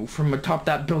at you from atop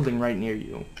that building right near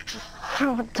you.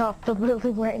 From atop the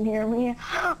building right near me.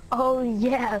 Oh,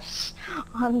 yes.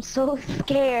 I'm so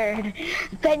scared.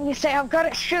 Then you say, I'm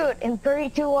gonna shoot in 3,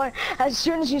 2, 1. As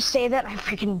soon as you say that, I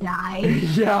freaking die.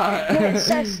 Yeah.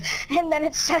 And then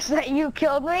it says that you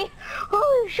killed me.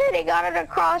 Holy shit, he got it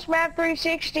across map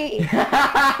 360.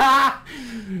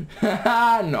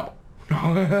 No.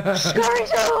 Scurry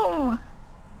zoom!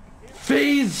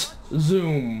 Phase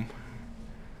zoom.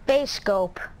 Base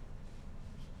scope.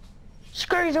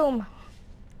 Scurry zoom.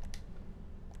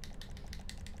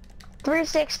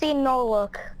 360 no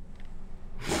look.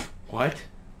 What?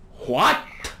 What?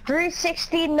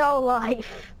 360 no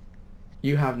life.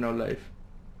 You have no life.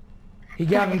 Hey,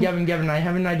 Gavin, I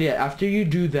have an idea. After you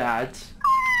do that,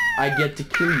 I get to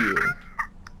kill you.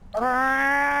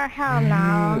 Hell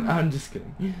no. I'm just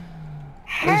kidding.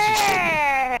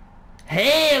 Hey!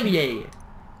 Hell yeah!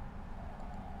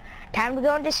 Time to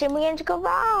go into Simeon's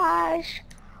garage.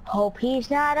 Hope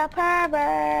he's not a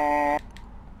pervert.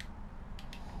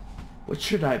 What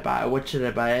should I buy? What should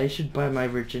I buy? I should buy my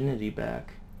virginity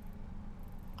back.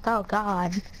 Oh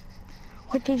god.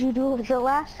 What did you do with it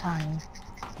last time?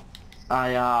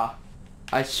 I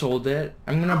sold it.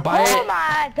 I'm gonna buy Oh it.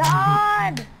 my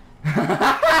god!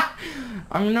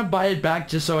 I'm gonna buy it back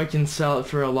just so I can sell it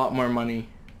for a lot more money.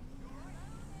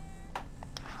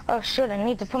 Oh shit, I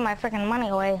need to put my freaking money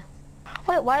away.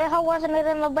 Wait, why the hell wasn't it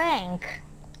in the bank?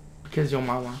 Because your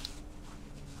mama.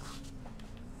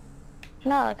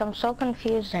 No, like I'm so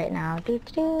confused right now.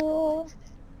 Doo-doo.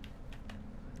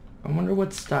 I wonder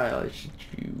what style I should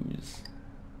choose.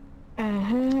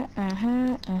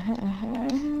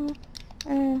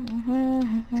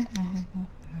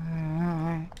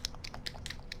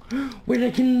 Wait,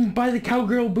 I can buy the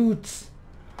cowgirl boots.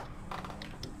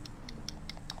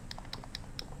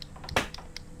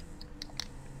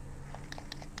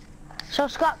 So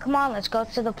Scott, come on, let's go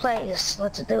to the place.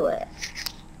 Let's do it.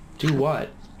 Do what?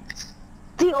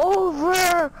 The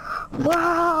overworld!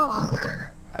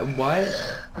 What?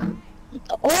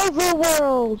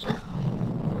 Overworld!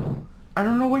 I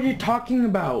don't know what you're talking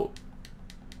about.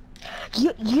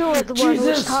 You were the one who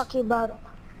was Jesus! talking about it.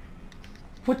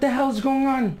 What the hell's going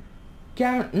on?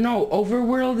 Gavin, no,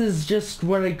 Overworld is just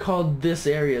what I called this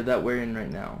area that we're in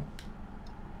right now.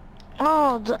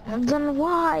 Oh, then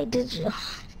why did you...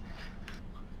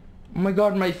 Oh my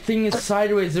god, my thing is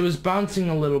sideways. It was bouncing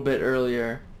a little bit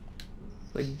earlier.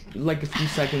 Like a few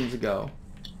seconds ago.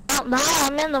 Oh, now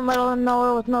I'm in the middle of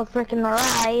nowhere with no freaking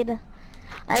ride.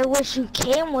 I wish you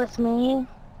came with me.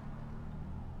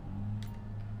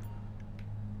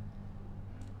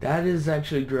 That is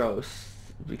actually gross.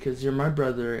 Because you're my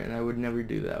brother and I would never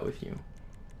do that with you.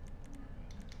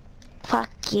 Fuck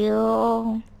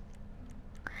you.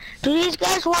 Do these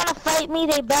guys want to fight me?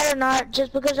 They better not,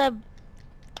 just because I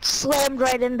slammed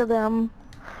right into them.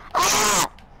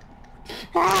 Ah!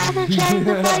 Ah, they're trying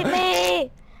to fight me!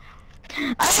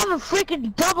 I have a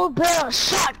freaking double barrel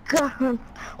shotgun!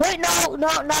 Wait, no,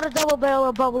 not a double barrel,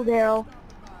 a bubble barrel.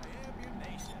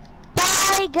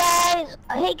 Bye, guys!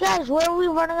 Hey, guys, where are we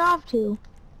running off to?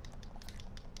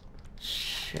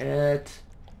 Shit.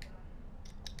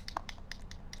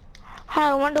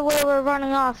 I wonder where we're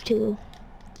running off to.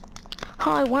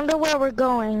 Oh, I wonder where we're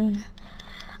going.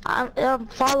 I'm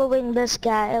following this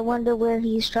guy. I wonder where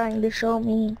he's trying to show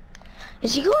me.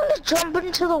 Is he going to jump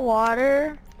into the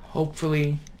water?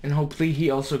 Hopefully. And hopefully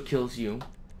he also kills you.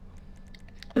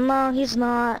 No, he's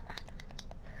not.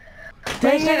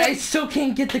 Dang it, I still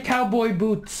can't get the cowboy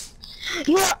boots.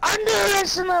 You are under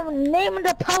arrest in the name of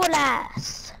the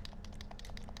police.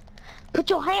 Put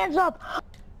your hands up. I'll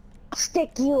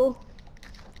stick you.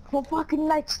 I'll fucking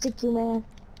nightstick you, man.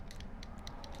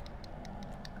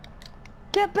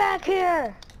 Get back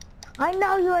here. I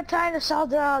know you were trying to sell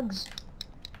drugs.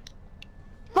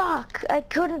 Fuck, I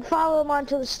couldn't follow him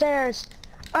onto the stairs.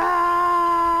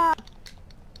 Ah!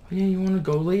 Yeah, you wanna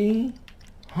go, lady?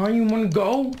 Huh, you wanna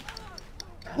go?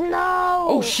 No!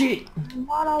 Oh shit! I'm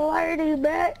not a lady,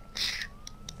 bitch.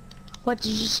 What,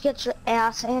 did you just get your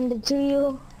ass handed to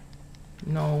you?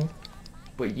 No.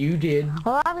 But you did.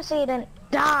 Well, obviously you didn't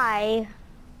die.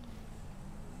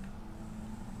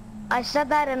 I said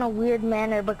that in a weird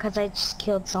manner because I just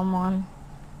killed someone.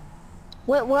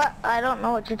 Wait, what? I don't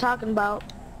know what you're talking about.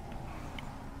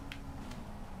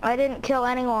 I didn't kill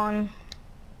anyone.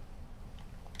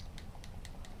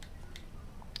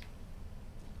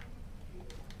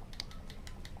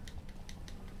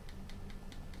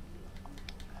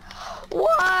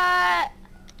 What?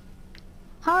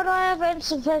 How do I have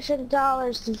insufficient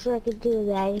dollars to freaking do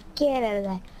that? You can't do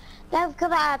that. That's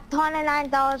because I have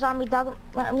 $29 on me doesn't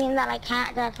mean that I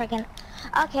can't just freaking...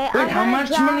 Okay, Wait, how much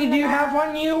money do you have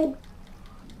on you?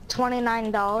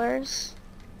 $29.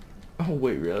 Oh,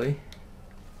 wait, really?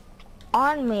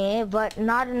 On me, but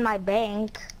not in my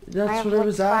bank. That's what I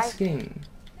was asking.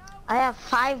 I have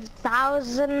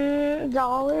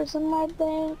 $5,000 in my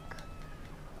bank.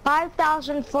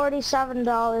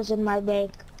 $5,047 in my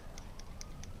bank.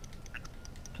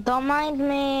 Don't mind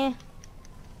me.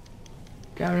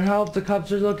 Gavin, help, the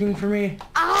cops are looking for me.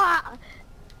 Ah!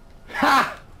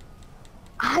 Ha!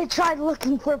 I tried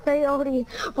looking for peyote,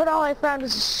 but all I found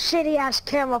is a shitty ass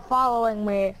camera following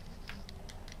me.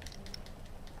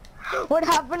 What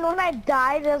happened when I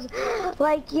died is,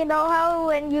 like, you know how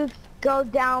when you go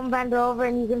down, bend over,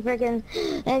 and you can freaking,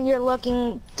 and you're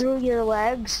looking through your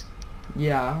legs?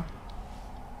 Yeah.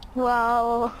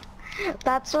 Well,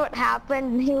 that's what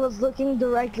happened. He was looking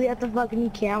directly at the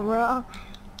fucking camera.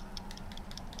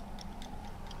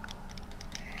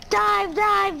 Dive,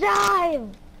 dive, dive!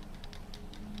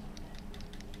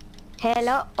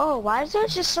 Hello? Oh, why is there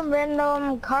just some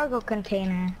random cargo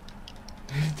container?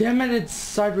 Damn it, it's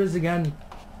sideways again.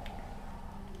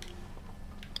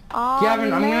 Oh,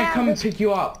 Gavin, I'm man, gonna come pick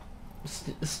you up.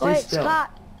 Stay Wait, still.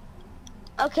 Scott.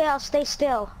 Okay, I'll stay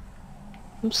still.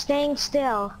 I'm staying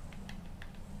still.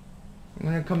 I'm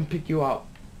gonna come pick you up.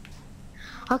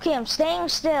 Okay, I'm staying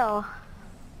still.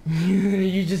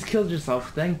 You just killed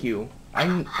yourself, thank you. I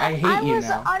hate you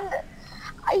now.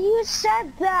 You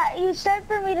said that. You said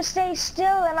for me to stay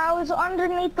still, and I was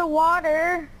underneath the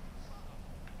water.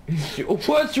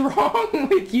 What's wrong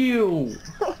with you?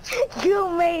 You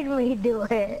made me do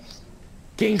it.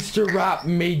 Gangster rap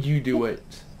made you do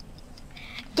it.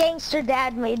 Gangster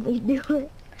Dad made me do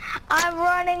it. I'm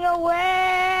running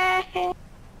away.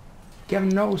 Gavin,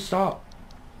 no, stop.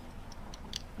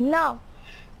 No.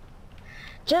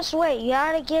 Just wait, you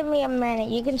gotta give me a minute.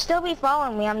 You can still be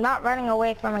following me. I'm not running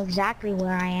away from exactly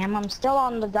where I am. I'm still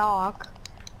on the dock.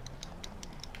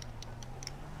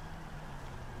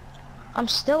 I'm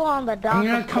still on the dock. I'm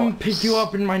gonna come pick you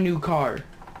up in my new car.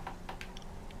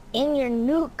 In your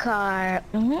new car.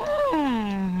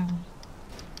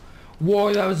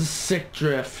 Whoa, that was a sick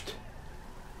drift.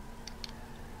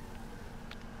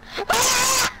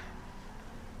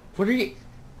 What are you...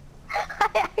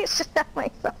 I shot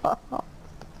myself.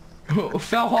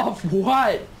 Fell off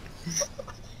what?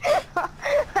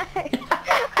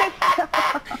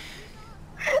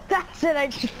 That's it, I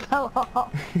just fell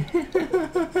off.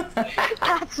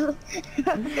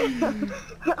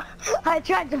 I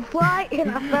tried to fly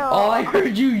and I fell All off. I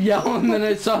heard you yell and then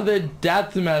I saw the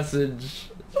death message.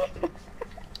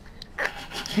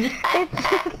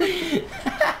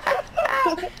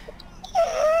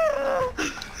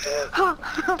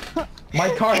 My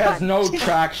car has no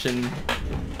traction.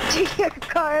 Your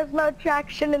car has no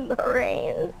traction in the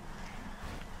rain.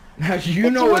 How do you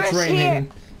know it's worse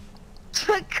raining?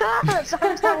 Because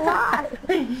I'm alive.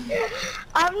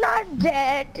 I'm not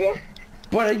dead.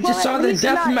 But I Well, just at saw the least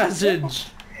death not message.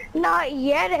 Not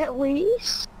yet, at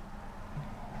least.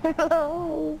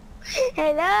 Hello?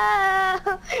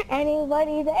 Hello?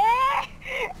 Anybody there?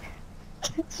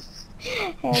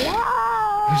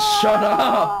 Hello? Shut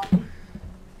up.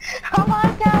 I'm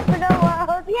on top of the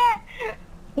world, yeah.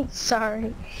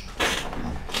 Sorry.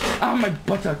 Ah, my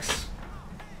buttocks.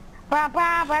 I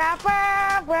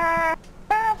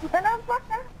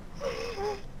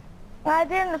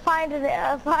didn't find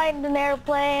an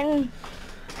airplane.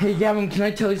 Hey Gavin, can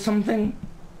I tell you something?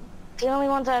 The only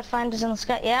ones I'd find is in the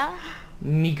sky. Yeah.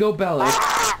 Nico Bellic.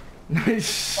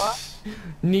 What?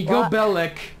 Nico What?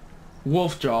 Bellic.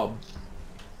 Wolf job.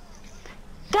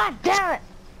 God damn it!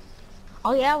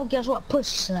 Oh yeah, well guess what?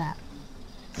 Pussy slap.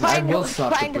 I will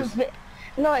slap the pussy.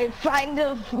 Find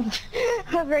a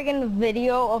friggin'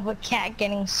 video of a cat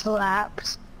getting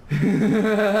slapped.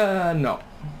 No.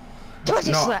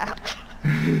 Pussy No. slap.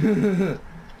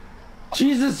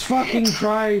 Jesus fucking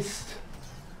Christ.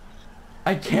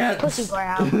 I can't. Pussy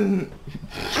grab.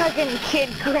 Fucking kid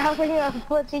grabbing a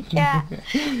pussy cat.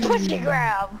 Pussy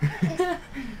grab.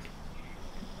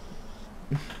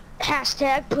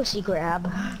 Hashtag pussy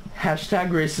grab. Hashtag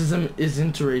racism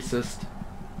isn't racist.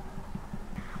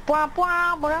 Blah,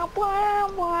 blah, blah, blah,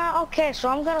 blah. Okay, so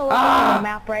I'm gonna look at the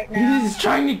map right now. He's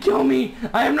trying to kill me.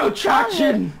 I have no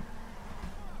traction.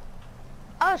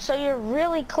 Oh, so you're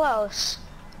really close.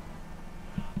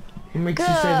 What makes you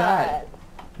say that?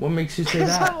 What makes you say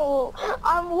Because that?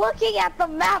 I'm looking at the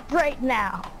map right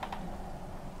now.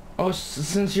 Oh,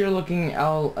 since you're looking,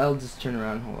 I'll just turn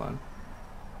around. Hold on.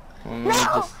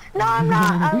 No, I'm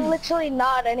not. I'm literally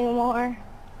not anymore.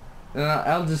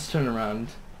 I'll just turn around.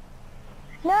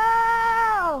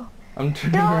 No! I'm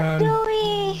turning Don't around. do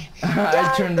me!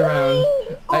 I turned around.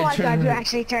 Oh my god, you around.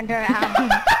 actually turned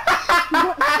around.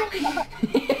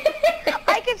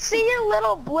 I could see your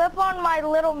little blip on my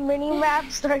little mini map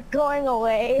start going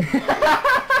away.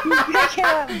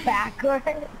 I went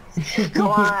backwards. Come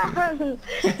on! Come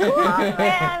on,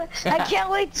 man! I can't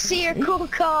wait to see your cool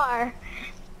car.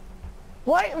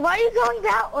 Why are you going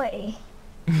that way?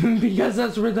 Because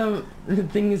that's where the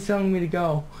thing is telling me to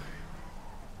go.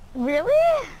 Really?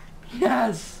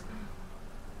 Yes.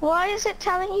 Why is it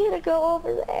telling you to go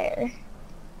over there?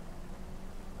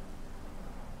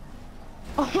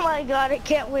 Oh my god, I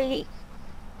can't wait.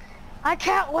 I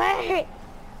can't wait.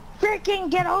 Freaking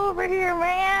get over here,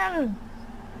 man.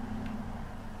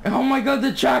 Oh my god,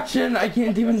 the traction! I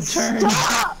can't even turn.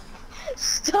 Stop!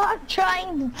 Stop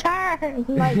trying to turn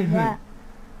like that.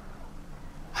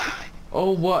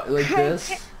 Oh, what? Like this?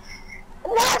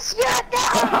 That's not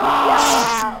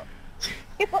that!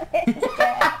 No!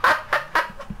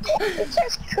 It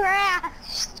just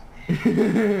crashed.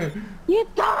 You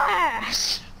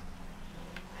dumbass!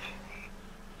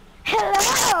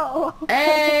 Hello!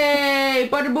 Hey,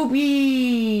 butter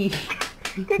boopy!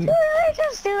 Did you really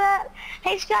just do that?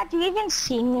 Hey Scott, do you even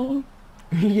see me?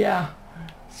 Yeah.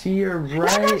 See, you're No,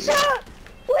 right. stop!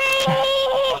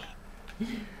 Wait!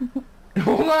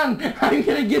 Hold on, I'm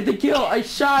gonna get the kill. I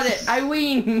shot it. I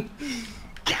win.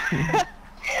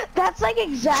 That's like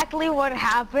exactly what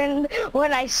happened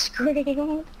when I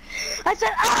screamed. I said,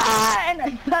 ah!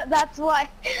 And that's why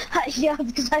I yelled,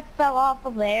 because I fell off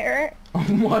of there.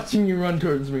 I'm watching you run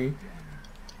towards me.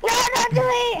 No, don't do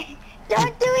it!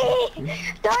 Don't do it!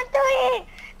 Don't do it!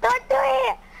 Don't do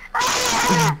it!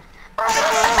 Ah!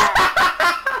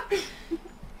 Ah!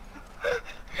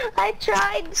 I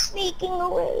tried sneaking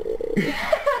away.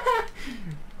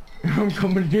 I'm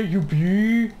coming to get you,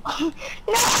 B.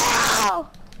 No!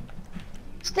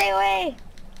 Stay away!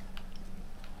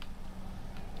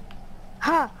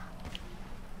 Huh.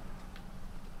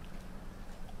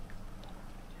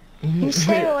 You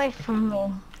stay away from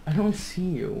me. I don't see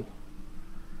you.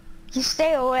 You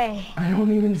stay away. I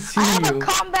don't even see I have you. a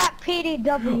combat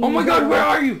PDW. Oh my god, where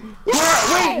are you?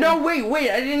 Wait, no, wait,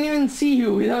 I didn't even see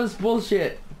you. That was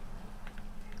bullshit.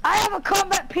 I have a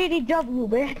combat PDW,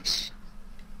 bitch.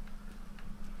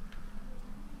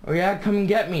 Oh yeah, come and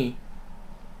get me.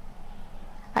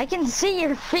 I can see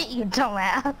your feet, you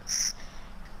dumbass.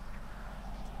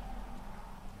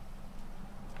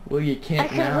 Well, you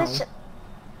can't now.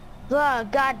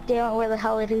 Ugh, god damn it, where the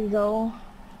hell did he go?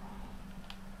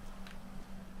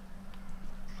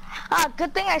 Ah,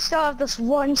 good thing I still have this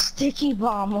one sticky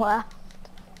bomb left.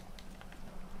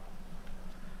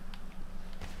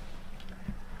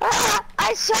 Ah,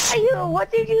 I saw you! What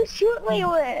did you shoot me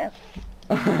with?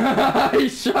 I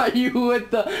shot you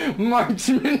with the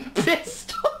marksman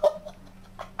pistol.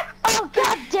 Oh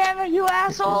god damn it, you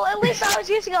asshole! At least I was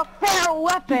using a fair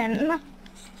weapon.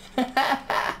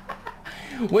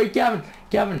 Wait, Gavin.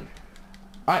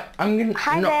 I'm gonna.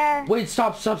 Hi no, there. Wait,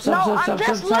 stop. No, I'm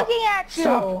just looking at you.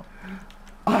 Stop.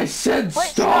 I said Wait,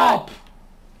 stop.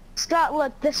 Scott,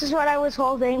 look, this is what I was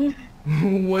holding.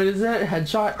 What is it?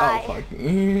 Headshot? Hi. Oh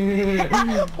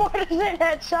fuck. What is it,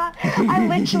 headshot? I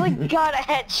literally got a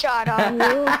headshot on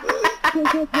you.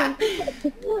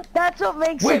 That's what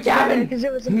makes Wait, it better, Gavin! because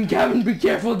it was Gavin, be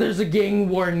careful, there's a gang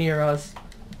war near us.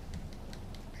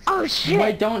 Oh shit!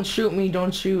 Wait, don't shoot me,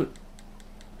 don't shoot.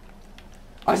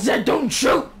 I said don't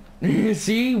shoot!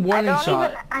 See? Warning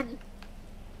shot.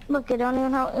 Look, I don't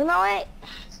even know. You know what?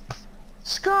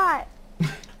 Scott,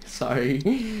 Sorry.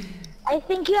 I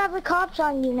think you have the cops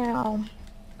on you now.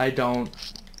 I don't.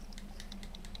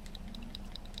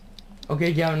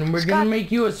 Okay, Gavin, we're Scott. gonna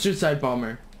make you a suicide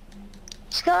bomber.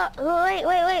 Scott,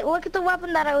 wait. Look at the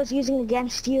weapon that I was using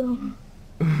against you.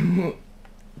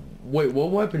 Wait, what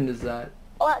weapon is that?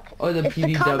 Look, Oh, the it's PDW.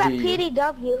 the combat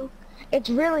PDW. It's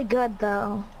really good,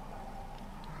 though.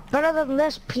 Better than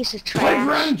this piece of trash. Pipe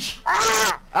wrench!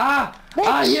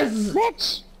 Bitch, Yes!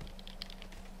 bitch!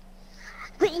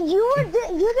 But you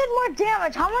did more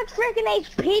damage. How much freaking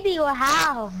HP do you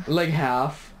have? Like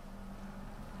half.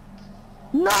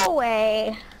 No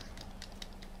way.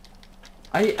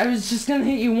 I was just gonna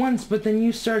hit you once, but then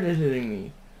you started hitting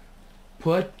me.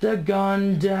 Put the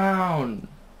gun down.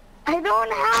 I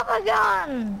don't have a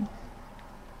gun.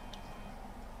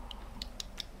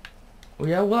 Oh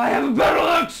yeah, well I have a battle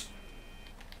axe!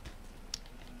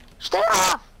 Stay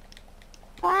off.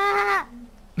 Ah.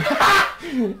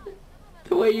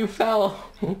 The way you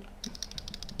fell.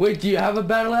 Wait, do you have a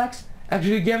battle axe?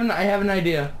 Actually, Gavin, I have an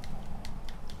idea.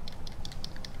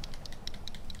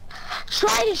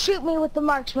 Try to shoot me with the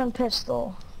marksman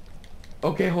pistol.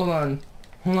 Okay, hold on.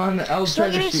 Hold on, I'll try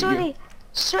to shoot you.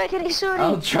 Swiggity sooty.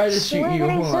 I'll try to shoot you,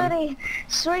 hold on.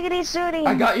 Swiggity sooty.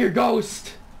 I got your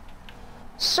ghost.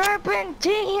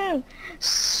 Serpentine.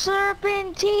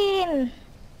 Serpentine.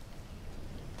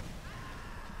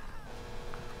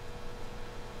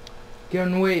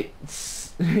 Gavin, wait.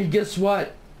 Guess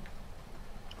what?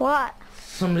 What?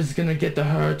 Somebody's gonna get the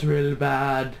hurt really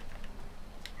bad.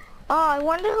 Oh, I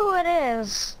wonder who it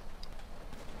is.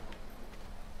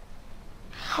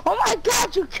 Oh my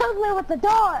god, you killed me with the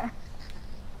door!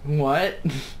 What?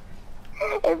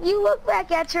 If you look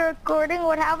back at your recording,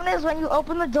 what happened is when you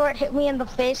opened the door, it hit me in the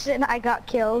face and I got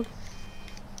killed.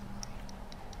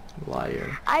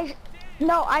 Liar.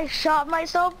 No, I shot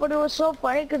myself, but it was so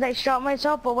funny because I shot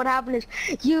myself, but what happened is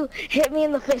you hit me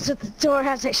in the face with the door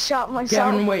as I shot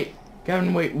myself. Gavin, wait.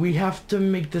 Gavin, wait. We have to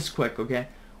make this quick, okay?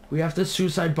 We have to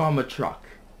suicide bomb a truck.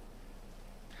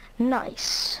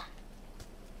 Nice.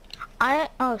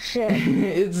 Oh shit.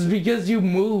 It's because you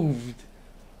moved.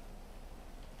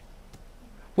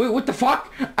 Wait, what the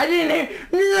fuck? I didn't hear.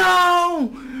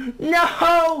 No!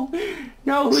 No!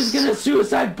 No, who's gonna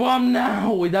suicide bomb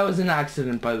now? Wait, that was an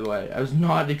accident, by the way. I was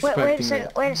not expecting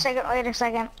it. Wait a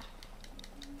second.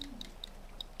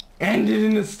 Ended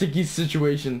in a sticky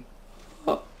situation.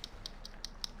 Oh.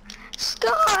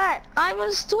 Scott! I'm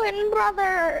his twin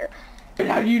brother! And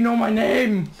how do you know my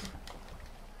name?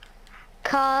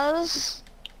 'Cause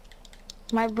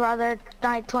my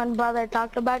twin brother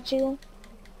talked about you.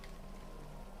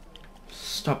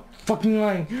 Stop fucking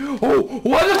lying. Oh,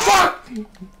 what the fuck?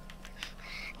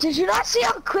 Did you not see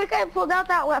how quick I pulled out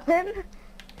that weapon?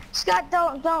 Scott,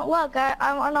 don't look.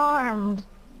 I'm unarmed.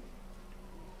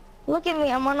 Look at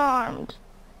me, I'm unarmed.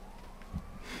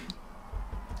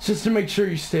 Just to make sure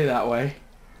you stay that way.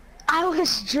 I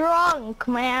was drunk,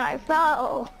 man. I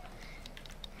fell.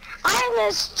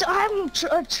 I'm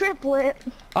a triplet.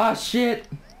 Ah, shit.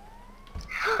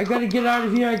 I gotta get out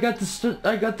of here. I got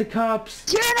the cops.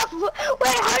 You're in a...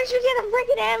 Wait, how did you get a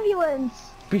freaking ambulance?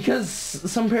 Because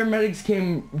some paramedics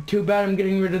came. Too bad I'm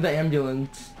getting rid of the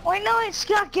ambulance. Wait, no, wait,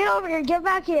 Scott, get over here. Get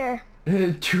back here.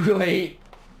 Too late.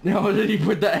 Now that he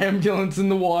put the ambulance in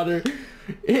the water.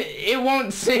 It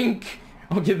won't sink.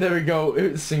 Okay, there we go.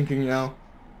 It's sinking now.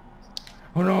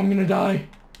 Oh no, I'm gonna die.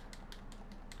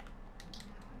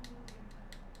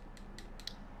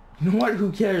 You know what?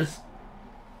 Who cares?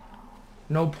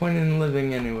 No point in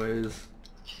living anyways.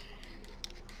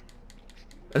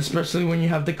 Especially when you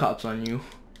have the cops on you.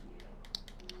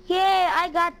 Yay, I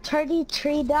got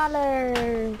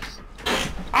 $33.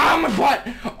 Ah, my butt!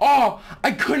 Oh,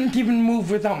 I couldn't even move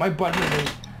without my butt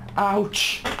hurting.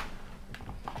 Ouch.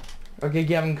 Okay,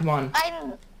 Gavin, come on.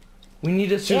 We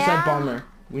need a suicide bomber.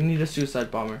 We need a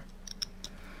suicide bomber.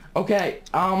 Okay,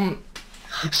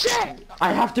 Shit!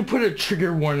 I have to put a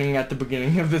trigger warning at the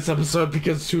beginning of this episode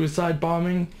because suicide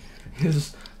bombing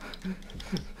is...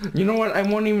 You know what? I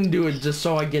won't even do it just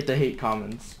so I get the hate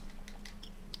comments.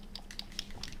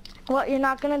 What, you're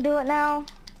not gonna do it now?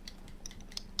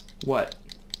 What?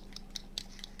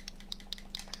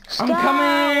 Scott,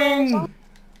 I'm coming!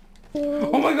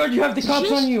 Oh my god, you have the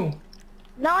cops on you!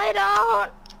 No, I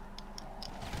don't!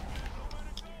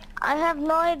 I have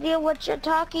no idea what you're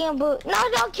talking about. No,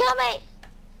 don't kill me!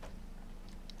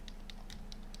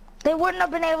 They wouldn't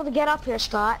have been able to get up here,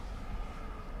 Scott.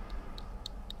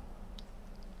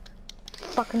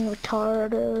 Fucking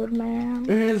retarded, man.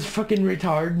 It's fucking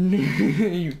retarded.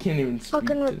 You can't even speak.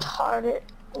 Fucking retarded.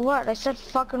 What? I said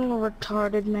fucking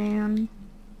retarded, man.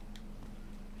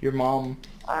 Your mom.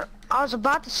 I was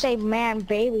about to say man,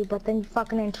 baby, but then you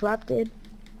fucking interrupted.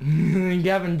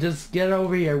 Gavin, just get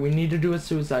over here. We need to do a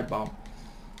suicide bomb.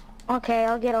 Okay,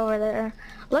 I'll get over there.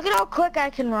 Look at how quick I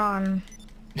can run.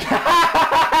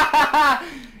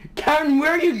 Gavin,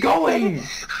 where are you going?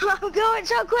 I'm going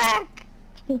so quick.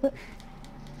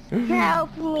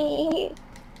 Help me.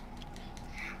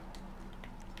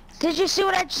 Did you see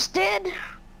what I just did?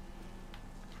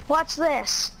 Watch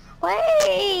this.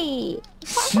 Wait!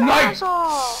 Sniped!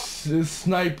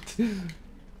 Sniped.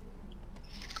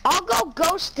 I'll go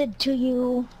ghosted to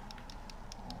you.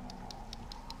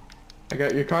 I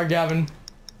got your car, Gavin.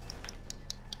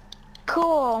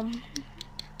 Cool.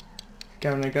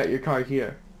 Gavin, I got your car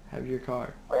here. Have your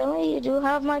car. Really? You do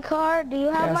have my car? Do you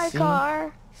have Yeah, my see?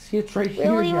 car? See, it's right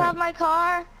here. Really? You Gavin. have my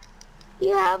car?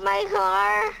 You have my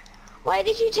car? Why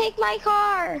did you take my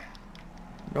car?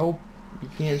 Nope. You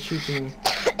can't shoot me.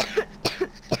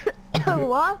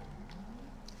 What?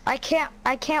 I can't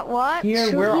what? Here,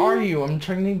 Shoot where you? are you? I'm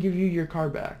trying to give you your car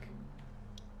back.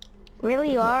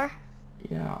 Really, you are?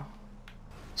 Yeah.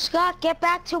 Scott, get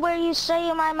back to where you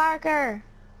see my marker.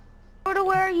 Go to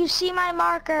where you see my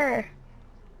marker.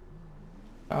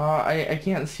 I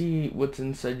can't see what's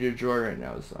inside your drawer right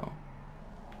now, so.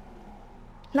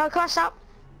 No, come on, stop.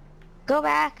 Go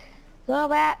back. Go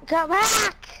back. Go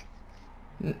back!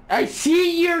 I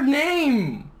see your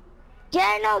name!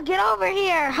 Yeah, no, get over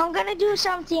here. I'm gonna do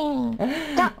something.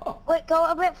 Wait, go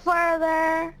a bit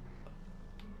further.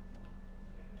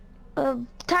 A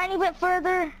tiny bit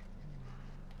further.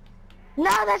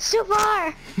 No, that's too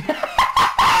far.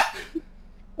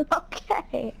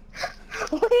 Okay.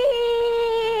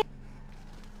 Whee!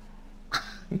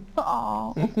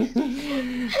 Oh.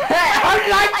 Hey, how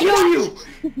did I kill you?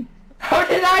 How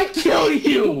did I kill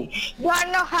you? You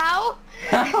wanna know how?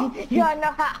 You wanna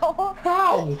know how?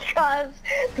 How? Because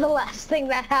the last thing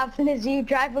that happened is you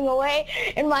driving away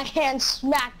and my hand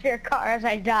smacked your car as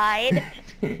I died.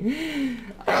 I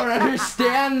don't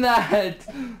understand that.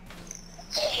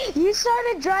 You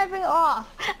started driving off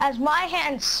as my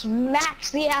hand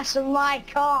smacks the ass of my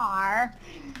car.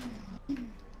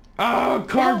 Oh,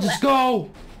 car, just go.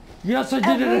 Yes, I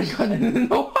did it. I got it in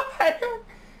the water.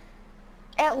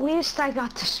 At least I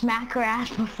got to smack her ass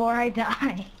before I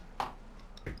die.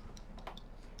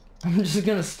 I'm just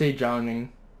gonna stay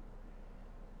drowning.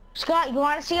 Scott, you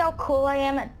want to see how cool I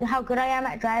am at, how good I am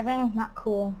at driving? Not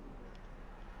cool.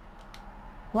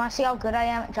 You want to see how good I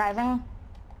am at driving?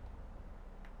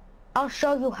 I'll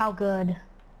show you how good.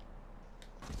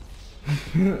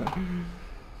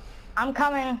 I'm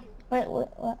coming. Wait,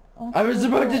 what? I was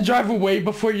about to drive away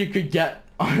before you could get,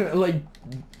 like,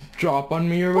 drop on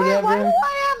me or whatever. Wait, why do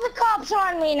I have the cops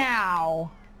on me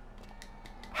now?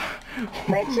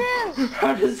 Bitches!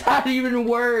 How does that even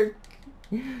work?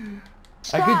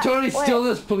 Scott, I could totally wait. steal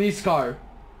this police car.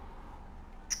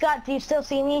 Scott, do you still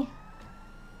see me?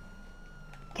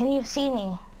 Can you see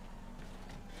me?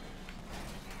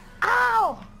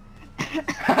 Ow!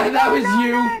 That was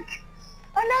you.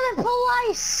 Another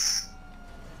police!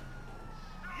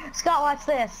 Scott, watch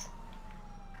this.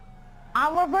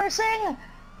 I'm reversing.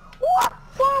 Walk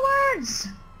forwards!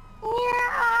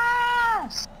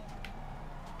 Yes!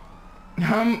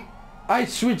 I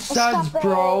switched sides,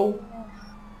 bro.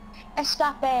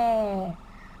 Escape!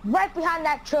 Right behind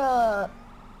that truck!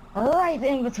 Right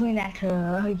in between that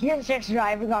truck. You're just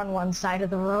driving on one side of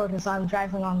the road as I'm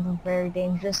driving on the very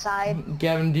dangerous side.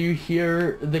 Gavin, do you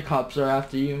hear the cops are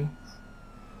after you?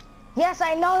 Yes,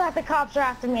 I know that the cops are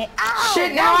after me. Ow!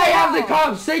 Shit, now I have the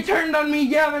cops! They turned on me,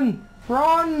 Gavin!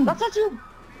 Run! That's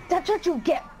what you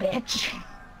get, bitch.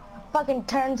 Fucking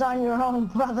turns on your own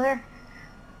brother.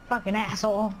 Fucking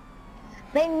asshole.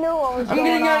 They knew what was I'm going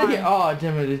getting out of on. here. Oh,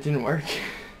 damn it, it didn't work.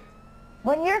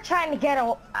 When you're trying to get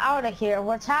out of here,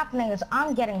 what's happening is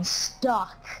I'm getting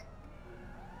stuck.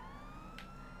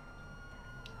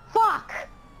 Fuck!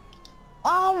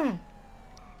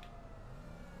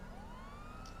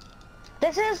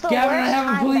 This is the Gavin, worst I have a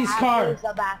time police to have car. to use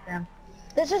the bathroom.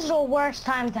 This is the worst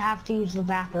time to have to use the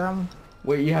bathroom.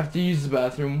 Wait, you have to use the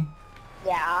bathroom?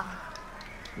 Yeah.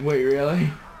 Wait, really?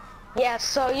 Yeah,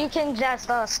 so you can just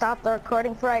stop the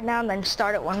recording for right now and then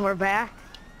start it when we're back.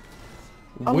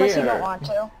 Unless you don't want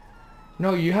to.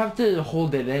 No, you have to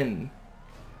hold it in.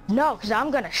 No, because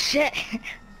I'm gonna shit.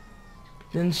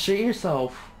 Then shit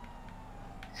yourself.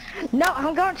 No,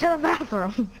 I'm going to the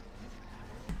bathroom.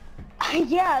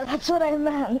 Yeah, that's what I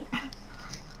meant.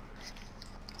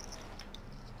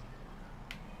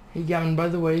 Hey Gavin, by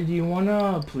the way, do you want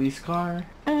a police car?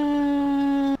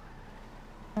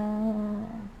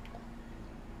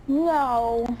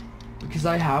 No. Because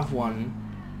I have one.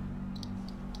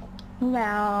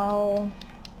 No.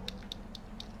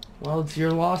 Well, it's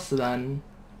your loss then.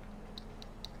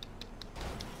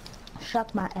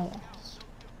 Shut my ass.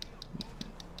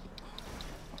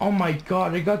 Oh my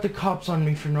god, I got the cops on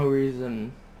me for no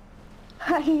reason.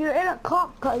 You're in a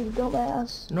cop car, you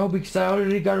dumbass. No, because I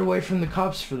already got away from the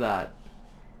cops for that.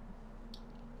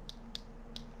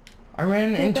 I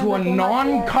ran into a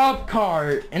non-cop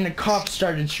car and the cops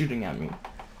started shooting at me.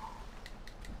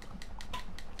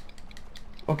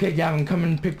 Okay, Gavin, come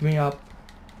and pick me up.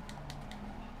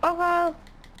 Okay.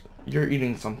 You're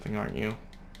eating something, aren't you?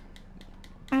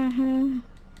 Mm-hmm.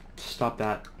 Stop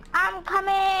that. I'm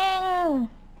coming!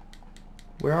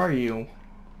 Where are you?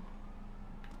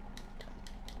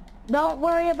 Don't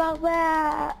worry about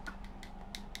that.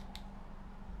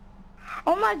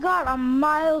 Oh my god, I'm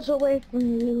miles away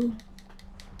from you.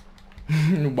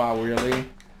 Wow, really?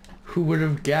 Who would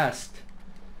have guessed?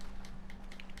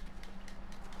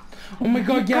 Oh my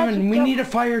god, Gavin, we need a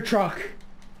fire truck.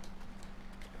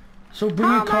 So bring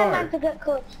a How am I car. meant to get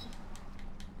close?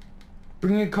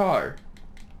 Bring a car.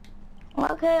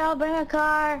 Okay, I'll bring a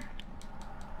car.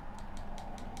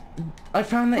 I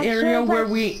found the What's area your where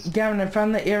address? Gavin, I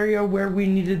found the area where we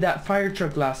needed that fire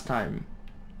truck last time.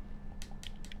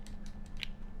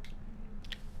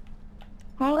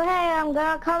 Okay, I'm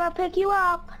gonna come and pick you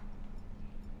up.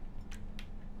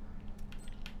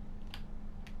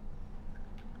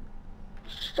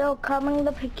 Still coming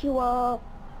to pick you up.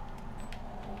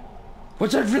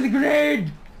 Watch out for the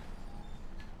grenade!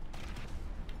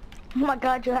 Oh my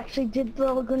god, you actually did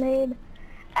throw a grenade.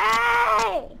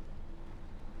 Hey!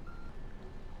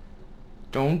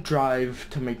 Don't drive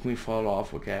to make me fall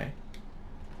off, okay?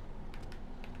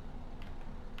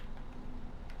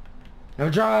 No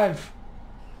drive!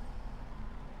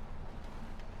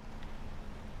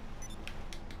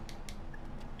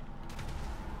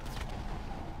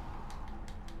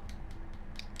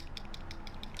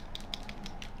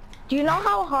 Do you know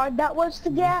how hard that was to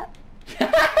get?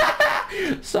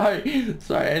 sorry,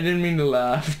 I didn't mean to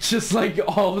laugh. Just like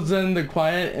all of a sudden the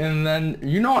quiet and then,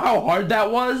 you know how hard that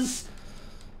was?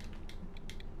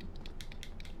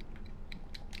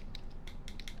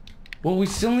 Well, we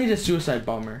still need a suicide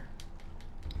bomber.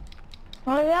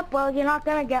 Oh yep, well you're not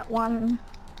gonna get one.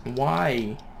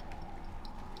 Why?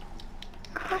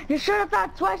 You should have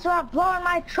thought twice about blowing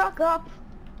my truck up.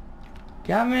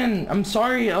 Gavin, I'm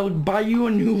sorry, I'll buy you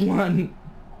a new one.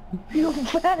 You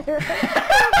better.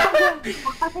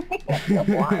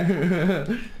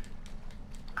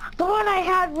 The one I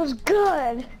had was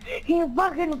good. You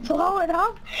fucking blow it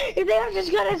up? You think I'm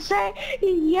just gonna say,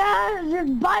 yeah,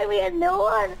 just buy me a new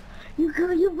one? You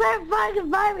better fucking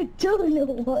buy me 2 new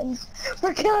ones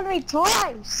for killing me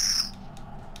twice.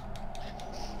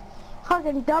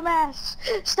 Fucking dumbass.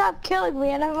 Stop killing me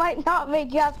and I might not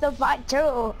make you have to buy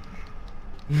 2.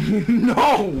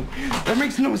 No! That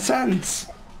makes no sense!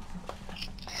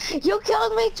 You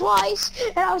killed me twice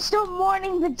and I was still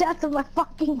mourning the death of my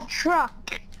fucking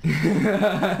truck.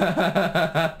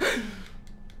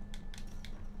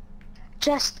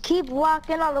 Just keep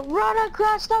walking on the run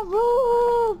across the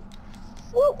roof.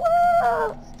 Woo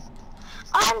woo!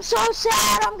 I'm so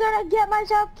sad. I'm gonna get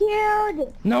myself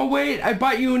killed. No, wait, I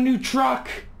bought you a new truck!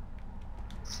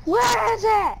 Where is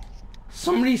it?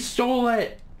 Somebody stole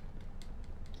it!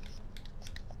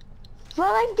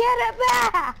 Well, then get it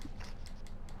back.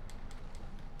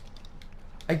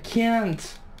 I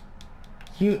can't.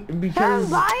 Then Because...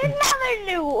 buy another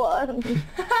new one.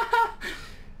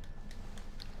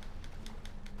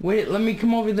 Wait, let me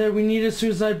come over there. We need a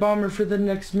suicide bomber for the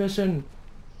next mission.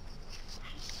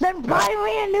 Then buy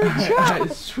me a new I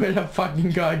truck. swear to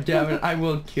fucking god, Gavin, I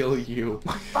will kill you.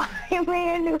 Buy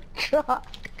me a new truck.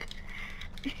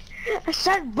 I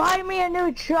said buy me a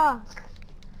new truck.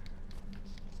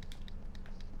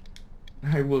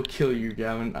 I will kill you,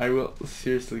 Gavin. I will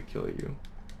seriously kill you.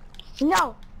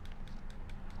 No.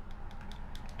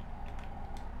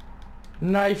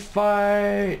 Knife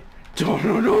fight! No,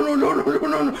 no, no, no, no, no, no, no,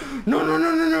 no, no,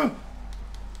 no, no, no.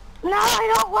 No,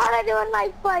 I don't want to do a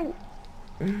knife fight.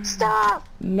 Stop.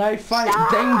 Knife fight.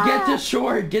 Stop. Then get to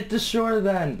shore. Get to shore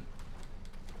then.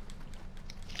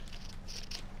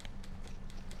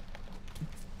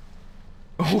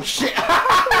 Oh shit!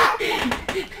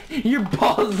 Your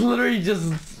balls literally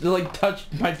just like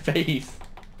touched my face.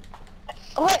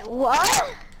 Wait,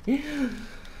 what? No,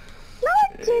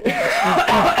 it didn't.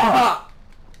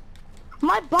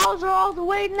 My balls are all the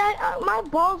way my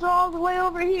balls are all the way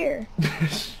over here.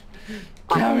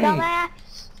 Fucking dumbass.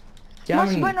 Must have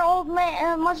been an old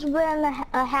man. Must have been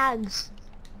a hags.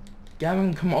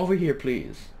 Gavin, come over here,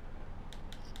 please.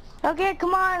 Okay,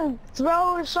 come on.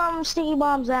 Throw some sticky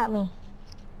bombs at me.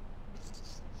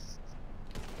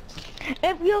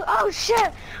 If you, oh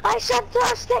shit! I said throw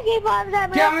sticky bombs at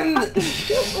me. Gavin,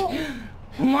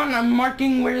 come on! I'm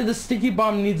marking where the sticky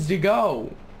bomb needs to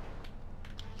go.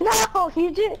 No,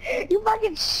 you did. You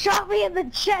fucking shot me in the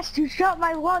chest. You shot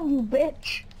my lung, you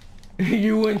bitch.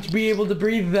 You wouldn't be able to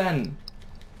breathe then.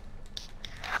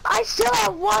 I still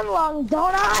have one lung,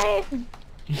 don't I?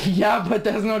 Yeah, but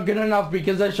that's not good enough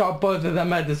because I shot both of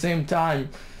them at the same time.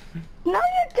 No,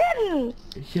 you didn't.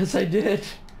 Yes, I did.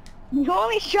 You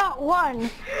only shot one,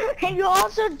 and you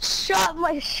also shot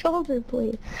my shoulder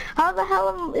blade. How the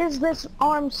hell is this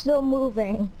arm still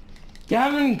moving?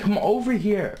 Gavin, come over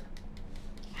here.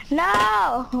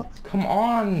 No. Come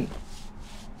on.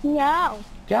 No.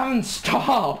 Gavin,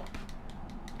 stop.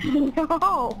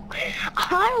 No.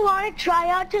 I want to try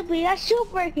out to be a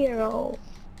superhero.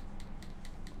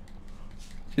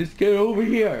 Just get over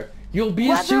here. You'll be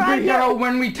a superhero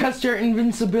when we test your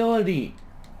invincibility.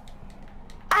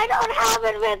 I don't have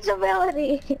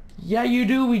invincibility. Yeah, you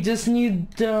do. We just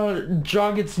need to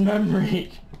jog its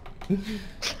memory.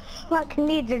 Fucking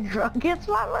need to drug its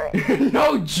memory?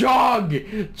 No, jog!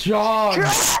 Jog!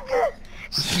 Drug?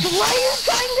 Why are you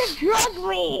trying to drug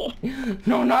me?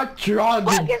 No, not drug.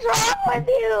 What is wrong with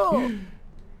you?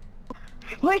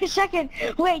 Wait a second.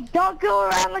 Wait, don't go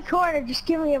around the corner. Just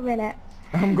give me a minute.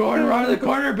 I'm going around the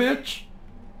corner, bitch.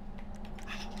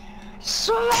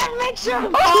 Someone make sure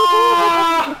of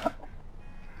Ah!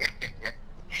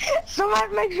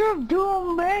 Someone make sure of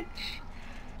doom, bitch.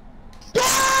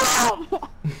 Doom!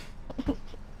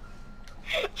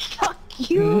 Fuck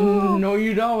you. No,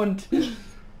 you don't. No,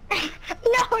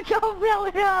 don't blow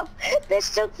it up.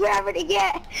 This took forever to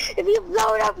get. If you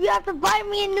blow it up, you have to buy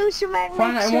me a new cement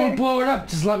Fine, mixer. I won't blow it up.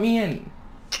 Just let me in.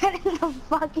 Get in the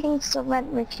fucking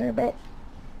cement mixer, bitch.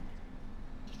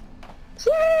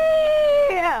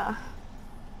 Yeah.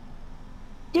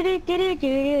 No,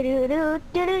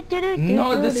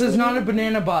 this is not a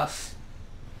banana bus.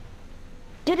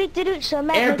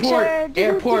 Airport.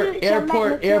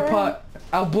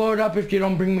 I'll blow it up if you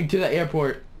don't bring me to the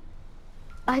airport.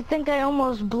 I think I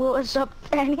almost blew us up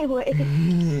anyway.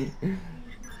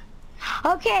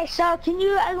 Okay, so can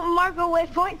you mark a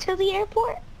waypoint to the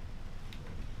airport?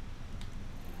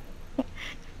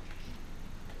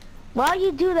 While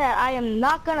you do that, I am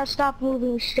not gonna stop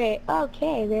moving straight.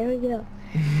 Okay, there we go.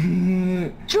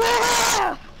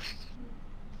 Drift!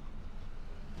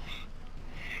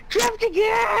 Drift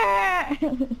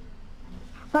again!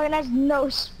 Fucking has no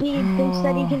speed, thinks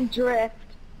that he can drift.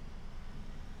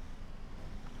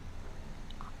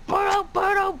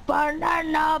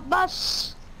 Banana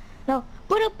bus! No,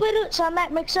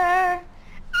 cement mixer!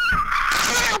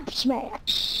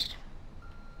 Smash!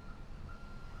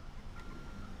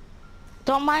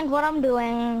 Don't mind what I'm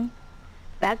doing.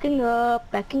 Backing up.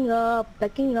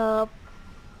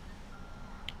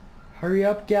 Hurry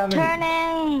up, Gavin.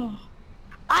 Turning!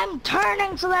 I'm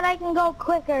turning so that I can go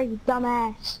quicker, you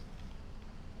dumbass.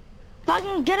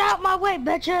 Fucking get out my way,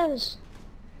 bitches!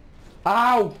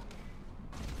 Ow!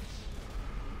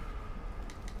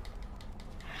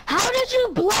 How did you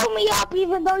blow me up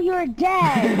even though you're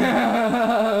dead?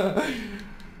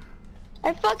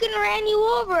 I fucking ran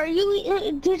you over.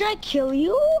 Did I kill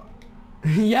you?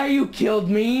 Yeah, you killed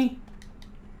me.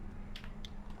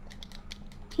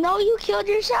 No, you killed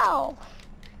yourself.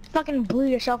 Fucking blew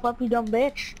yourself up, you dumb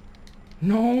bitch.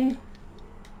 No.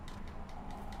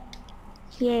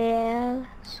 Yeah.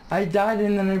 I died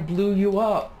and then I blew you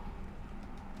up.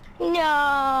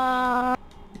 No.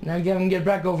 Now Gavin, get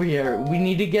back over here. We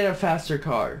need to get a faster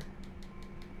car.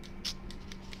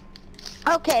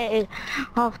 Okay,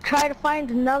 I'll try to find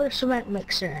another cement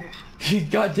mixer.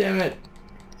 God damn it.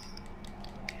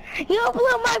 You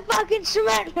blew my fucking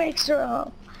cement mixer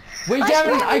up. Wait,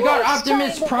 Gavin, I got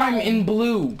Optimus Prime in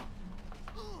blue.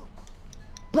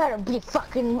 Better be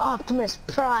fucking Optimus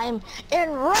Prime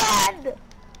in red.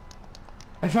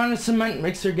 I found a cement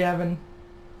mixer, Gavin.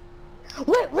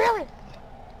 Wait, really?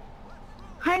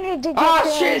 I need to get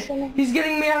Oh shit! He's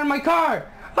getting me out of my car!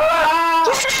 Ah!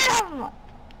 Get him!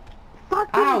 Fucking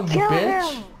Ow, you kill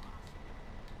bitch. him!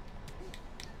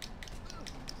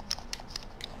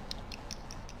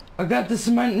 I got the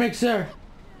cement mixer.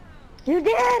 You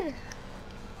did?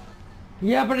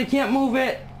 Yeah, but I can't move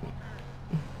it.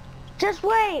 Just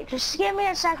wait. Just give me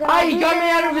a second. Ah, he got me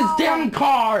out of his damn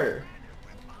car.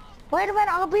 Wait a minute.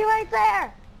 I'll be right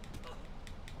there.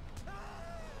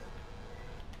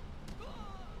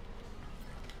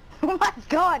 Oh my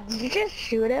god, did you just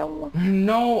shoot him?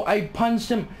 No, I punched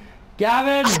him.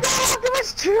 Gavin! I thought it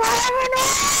was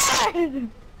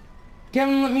driving.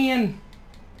 Gavin, let me in.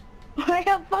 I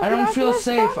don't feel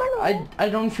safe. I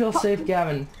don't feel safe,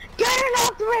 Gavin. Get an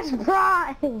Optimus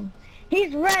Prime!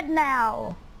 He's red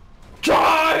now.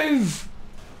 Drive!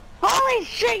 Holy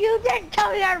shit, you didn't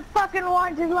tell me our fucking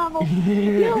wanted level.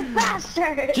 You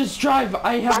bastard! Just drive.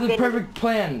 I have the Fucking- perfect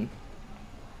plan.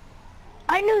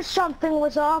 I knew something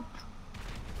was up.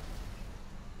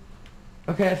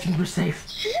 Okay, I think we're safe.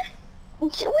 We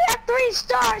have 3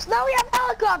 stars. Now we have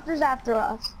helicopters after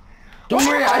us. Don't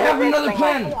worry, I have This another thing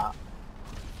plan. up.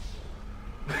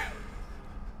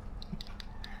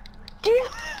 Do you...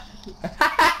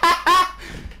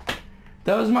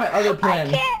 That was my other I plan.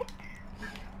 can't.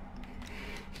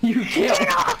 You Do you can't.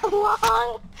 know how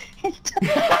long it took?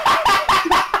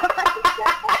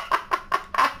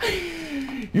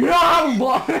 You know how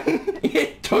long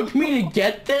it took me to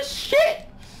get this shit?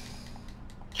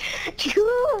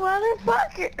 You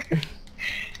motherfucker.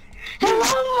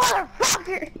 Hello,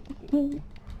 motherfucker.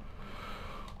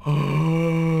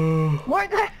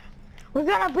 We're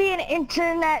gonna be an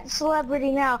internet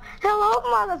celebrity now. Hello,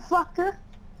 motherfucker.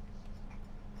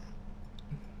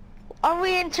 Are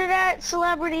we internet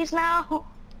celebrities now?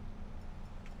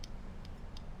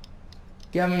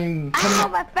 Gavin, Ow,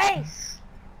 come. my face.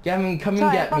 Gavin, come and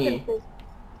Sorry, get me. fucking-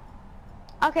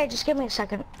 Okay, just give me a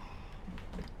second.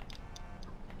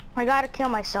 I gotta kill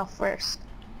myself first.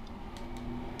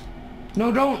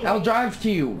 No, don't. I'll drive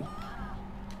to you.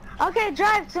 Okay,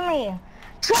 drive to me.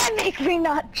 Try and make me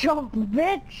not jump,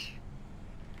 bitch.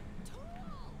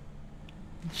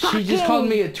 She just called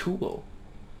me a tool.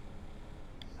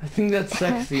 I think that's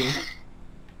sexy.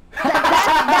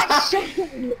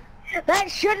 That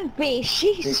shouldn't be.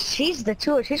 She's the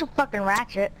tool. She's a fucking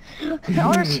ratchet. Or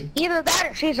either that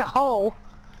or she's a hoe.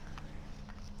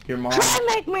 Your mom. Try and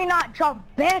make me not jump,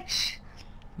 bitch.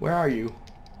 Where are you?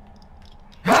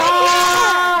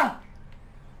 Ah!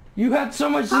 You had so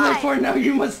much to live Hi. for, now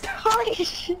you must die. Holy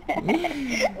shit. No.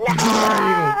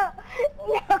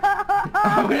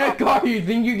 How No. in a car you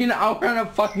think you can outrun a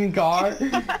fucking car?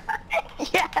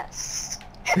 Yes.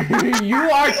 You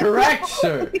are correct,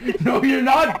 sir. No, you're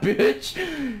not, bitch.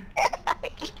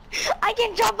 I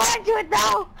can jump onto it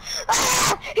though.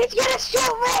 Ah, it's gonna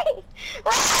shoot me.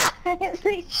 Ah,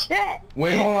 shit.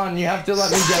 Wait, hold on. You have to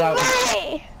let me get out.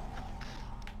 Sorry.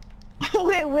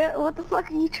 Wait, what the fuck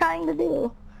are you trying to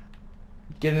do?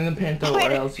 Get in the Panto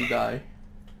or else you die.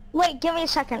 Wait, give me a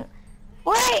second.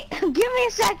 Wait, give me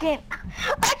a second.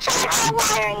 I tried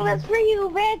wiring this for you,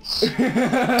 bitch.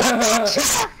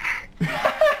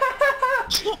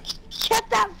 Get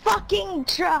that fucking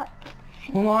truck.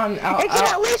 Hold on. It can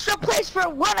at least replace for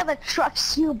one of the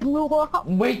trucks you blew up.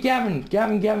 Wait, Gavin.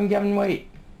 Gavin, wait.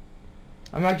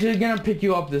 I'm actually gonna pick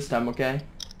you up this time, okay?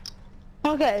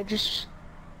 Okay, just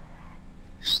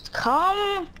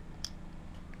calmly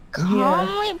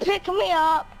pick me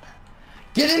up.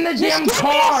 Get in the Just damn give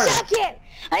car! me a second.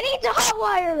 I need to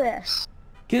hotwire this.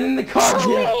 Get in the car,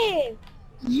 Follow yeah. me.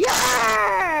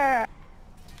 Yeah.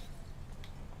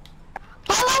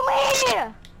 Follow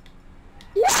me.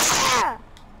 Yeah.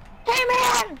 Hey,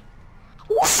 man.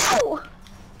 Whoa.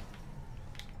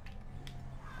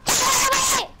 Follow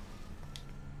me.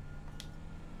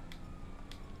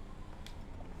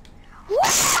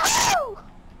 Whoa.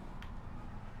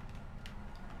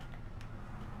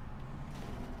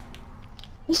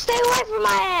 You stay away from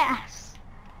my ass.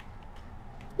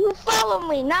 You follow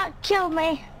me, not kill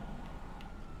me.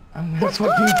 I'm gonna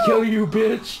fucking kill you,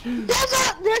 bitch.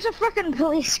 There's a freaking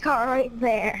police car right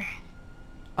there.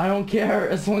 I don't care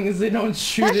as long as they don't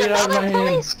shoot There's it out of my another hand.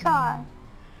 police car.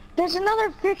 There's another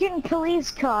freaking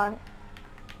police car.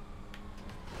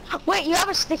 Wait, you have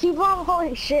a sticky bomb?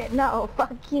 Holy shit, no,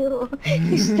 fuck you.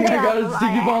 You stay I out got of a my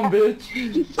sticky bomb, ass.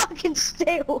 bitch. You fucking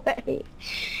stay away.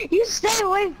 You stay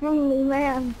away from me,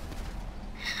 man.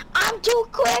 I'm too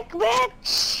quick,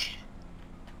 bitch.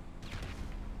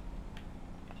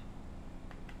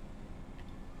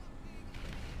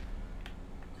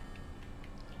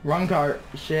 Wrong car.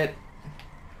 Shit.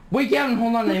 Wait, Gavin,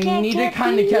 hold on. I can't need to get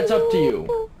kind of catch up to you.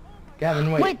 you.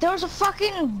 Gavin, wait. Wait, there's a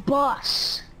fucking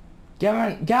bus.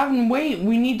 Gavin, wait.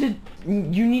 We need to...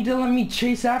 You need to let me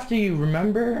chase after you,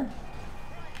 remember?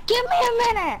 Give me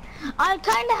a minute. I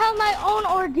kind of have my own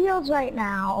ordeals right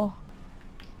now.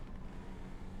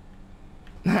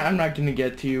 I'm not gonna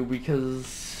get to you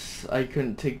because I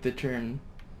couldn't take the turn.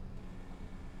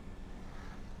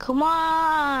 Come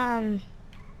on.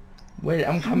 Wait,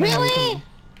 I'm coming. I'm Really? coming.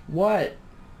 What?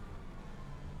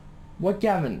 What,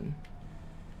 Gavin?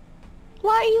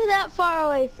 Why are you that far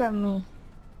away from me?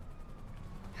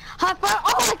 High five.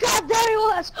 Oh my god, there he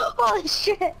was. Holy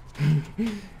shit.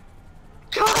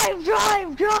 Drive,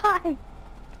 drive, drive.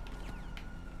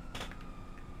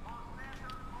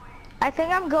 I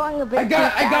think I'm going a bit I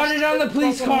got it on the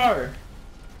police car.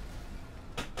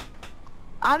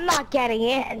 I'm not getting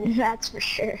in, that's for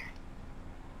sure.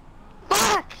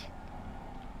 Fuck!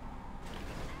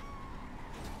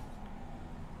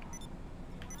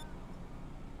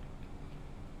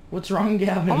 What's wrong,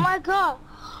 Gavin? Oh my god!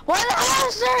 Why the hell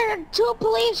is there 2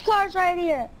 police cars right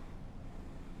here?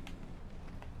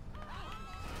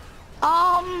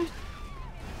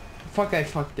 Fuck, I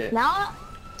fucked it. Now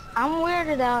I'm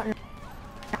weirded out.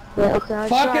 Okay,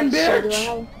 fucking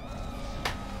bitch!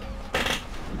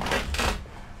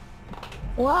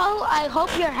 Well, I hope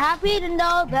you're happy to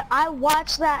know that I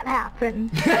watched that happen.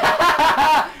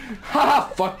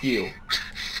 Ha! Fuck you.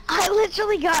 I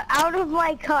literally got out of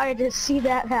my car to see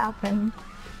that happen.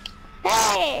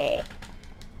 Hey!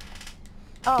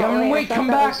 Oh, Gavin, wait, come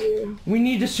back. You. We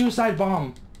need a suicide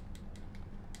bomb.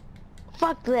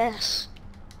 Fuck this.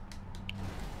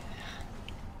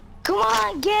 Come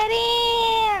on, get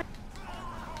in!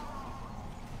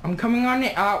 I'm coming on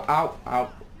it. Ow, ow, ow,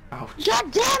 ouch.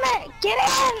 God damn it!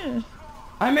 Get in!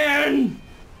 I'm in!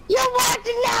 You're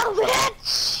watching now,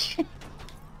 bitch!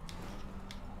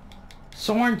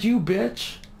 So aren't you,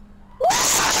 bitch?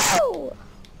 Woo!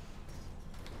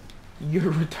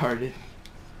 You're retarded.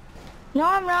 No,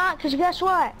 I'm not, because guess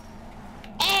what?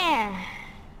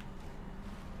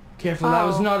 Careful, that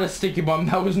was not a sticky bomb.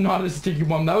 That was not a sticky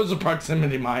bomb. That was a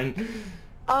proximity mine.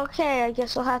 Okay, I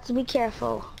guess I'll have to be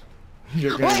careful.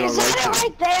 You're gonna Wait, go is that it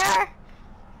right there?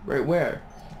 Right where?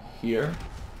 Here?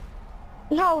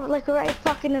 No, like right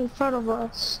fucking in front of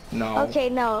us. No. Okay,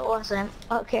 no, it wasn't.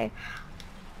 Okay.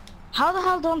 How the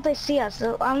hell don't they see us?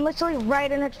 I'm literally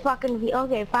right in its fucking view.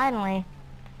 Okay, finally.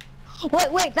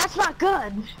 Wait, that's not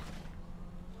good.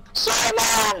 Sorry,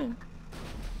 man!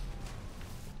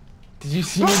 Did you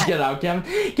see me get out, Gavin?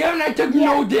 Gavin, I took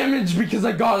no damage because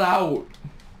I got out.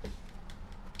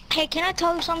 Hey, can I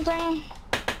tell you something?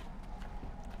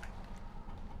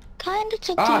 Kinda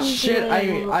took Ah, the shit,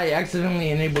 easy way. I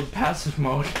accidentally enabled passive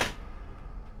mode.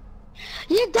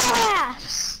 You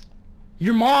dumbass!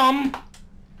 Your mom!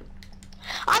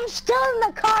 I'm still in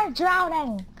the car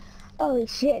drowning! Holy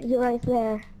shit, you're right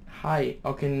there. Hi.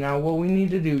 Okay, now what we need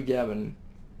to do, Gavin,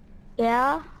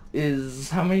 Yeah? is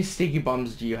how many sticky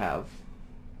bombs do you have?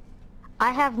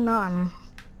 I have none.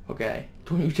 Okay,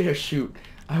 don't you dare shoot.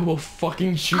 I will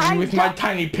fucking shoot I you with my don't-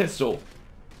 tiny pistol.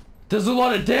 There's a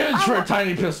lot of damage for a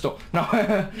tiny pistol. No,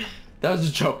 that was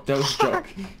a joke. That was a joke.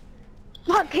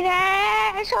 Fucking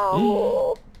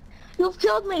asshole! You've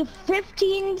killed me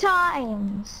 15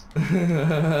 times!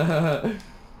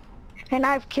 And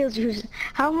I've killed you,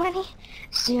 how many?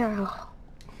 0.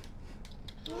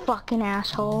 Fucking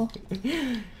asshole.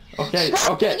 Okay,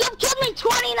 Stop. okay. You've killed me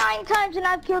 29 times and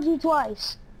I've killed you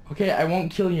twice. Okay, I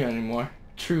won't kill you anymore.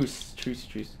 Truce, truce,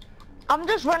 truce. I'm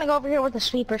just running over here with a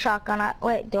sweeper shotgun.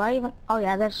 Wait, do I even? Oh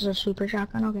yeah, this is a sweeper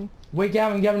shotgun, okay. Wait,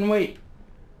 Gavin, wait.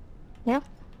 Yeah?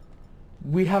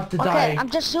 We have to Okay, die. I'm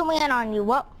just zooming in on you.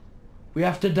 What? We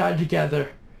have to die together.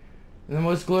 In the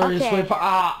most glorious Okay.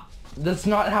 way. That's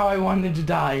not how I wanted to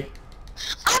die.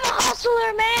 I'm a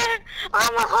hustler, man!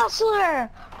 I'm a hustler!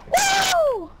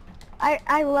 Woo!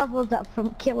 I leveled up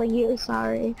from killing you,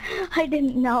 sorry. I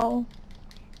didn't know.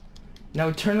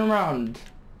 Now turn around.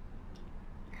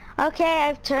 Okay,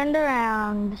 I've turned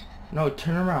around. No,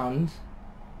 turn around.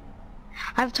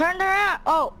 I've turned around.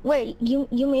 Oh, wait, you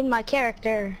mean my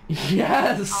character.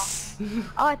 Yes!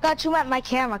 Oh, I thought you meant my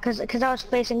camera, cause I was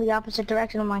facing the opposite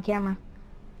direction of my camera.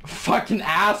 Fucking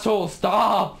asshole,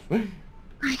 stop!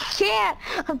 I can't!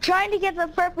 I'm trying to get the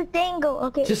perfect angle.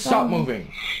 Okay. Just stop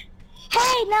moving.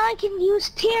 Hey, now I can use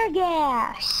tear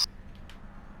gas!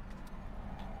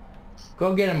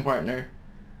 Go get him, partner.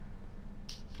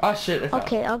 Oh shit, I fell.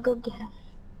 Okay, I'll go get him.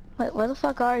 Wait, where the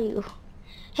fuck are you?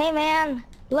 Hey man,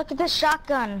 look at this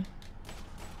shotgun.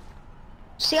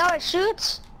 See how it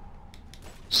shoots?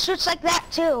 Shoots like that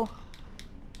too.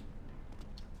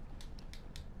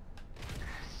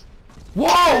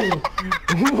 Whoa!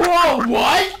 Whoa,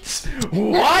 what?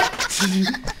 What?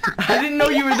 I didn't know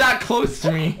you were that close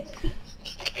to me.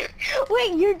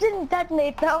 Wait, you didn't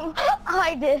detonate them.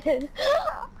 I did.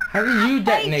 How did you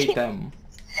detonate them?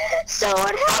 So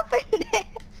what happened?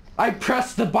 I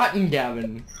pressed the button,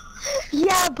 Gavin.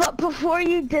 Yeah, but before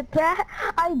you did that,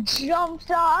 I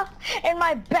jumped off and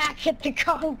my back hit the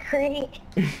concrete.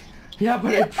 Yeah,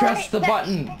 but I pressed the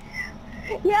button.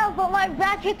 Yeah, but my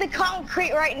back hit the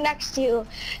concrete right next to you.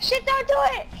 Shit, don't do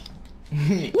it!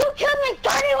 You killed me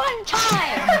 31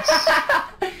 times!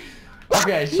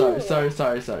 Okay,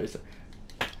 sorry.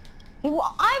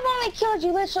 Well, I've only killed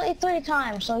you literally 3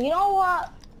 times, so you know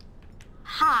what?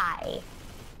 Hi.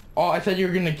 Oh, I thought you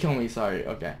were gonna kill me, sorry,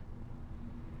 okay.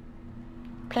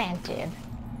 Planted.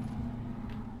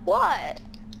 What?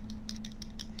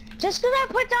 Just because I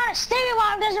put down a sticky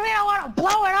bomb doesn't mean I want to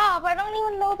blow it up. I don't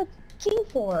even know the key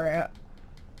for it.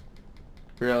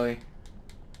 Really?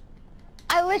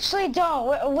 I literally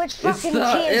don't. Which fucking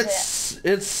key is it?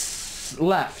 It's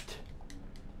left.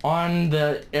 On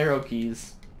the arrow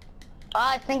keys.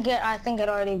 I think it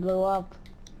already blew up.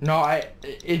 No,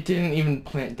 it didn't even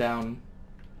plant down.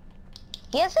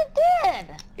 Yes, it did.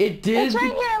 It did? It's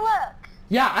right here, look.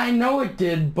 Yeah, I know it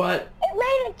did, but... It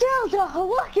made a dildo.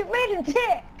 Look, it made a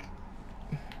dick.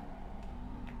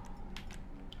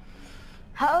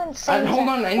 How insane. Hold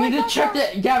on, I need to check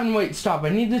the... Gavin, wait, stop. I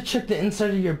need to check the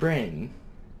inside of your brain.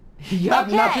 You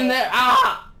have nothing there.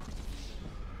 Ah!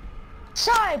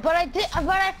 Sorry, but I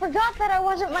forgot that I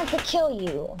wasn't meant to kill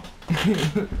you.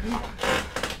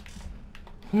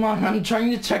 Come on, I'm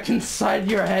trying to check inside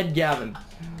your head, Gavin.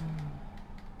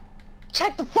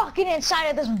 Check the fucking inside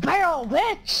of this barrel,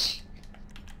 bitch!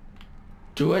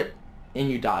 Do it, and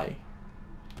you die.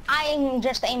 I am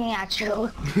just aiming at you.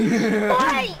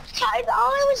 Why?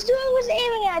 All I was doing was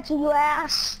aiming at you, you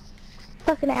ass.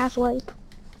 Fucking asswipe.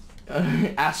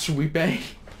 Ass sweepy.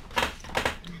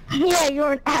 Yeah,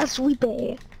 you're an ass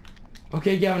sweepy.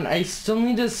 Okay, Gavin, I still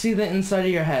need to see the inside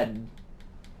of your head.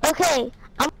 Okay,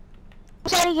 I'm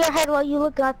inside of your head while you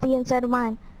look at the inside of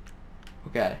mine.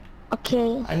 Okay.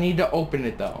 Okay. I need to open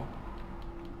it, though.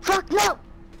 Fuck no!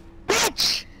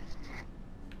 Bitch!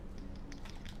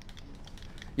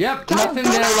 Yep, nothing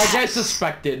there like I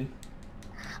suspected.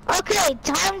 Okay,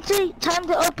 time to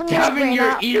open your Gavin, brain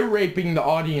you're up. ear raping the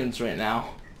audience right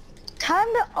now. Time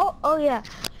to oh yeah.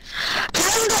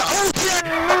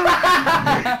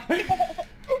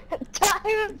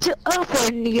 Time to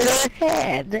open your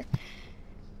head.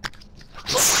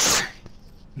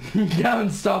 Gavin,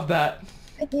 stop that.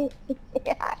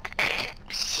 Yeah.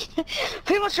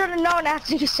 People should have known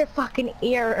after you said fucking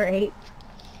ear rape.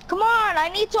 Come on, I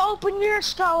need to open your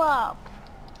skull up.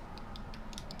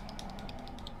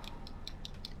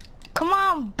 Come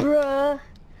on, bruh.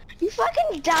 You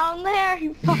fucking down there?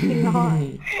 You fucking are.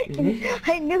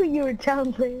 I knew you were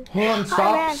down there. Hold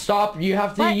on, stop. You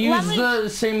have to use the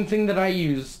same thing that I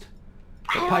used.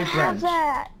 The pipe wrench. I don't have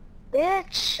that,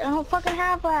 bitch. I don't fucking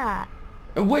have that.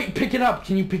 Wait, pick it up.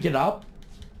 Can you pick it up?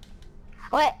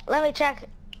 Wait, let me check.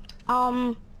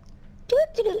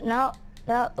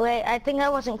 No, wait, I think I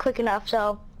wasn't quick enough,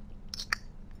 so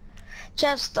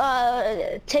just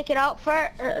take it out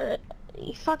first.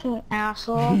 You fucking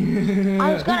asshole.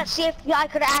 I was gonna see if I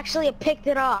could actually have picked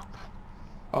it up.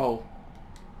 Oh.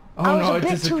 Oh I was no, a it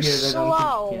bit too disappeared.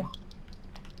 slow.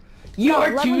 You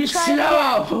are too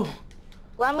slow.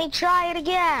 Let me try it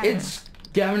again.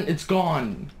 Gavin, it's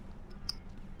gone.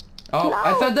 Oh, No.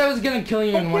 I thought that was gonna kill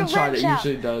you Take in one your shot. It wrench out.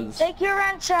 usually does. Take your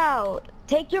wrench out.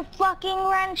 Take your fucking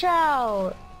wrench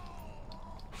out.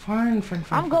 Fine.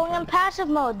 I'm going in passive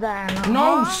mode then.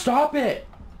 No, stop it.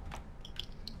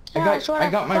 Yeah, that's what I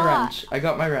got my thought. wrench. I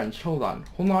got my wrench. Hold on.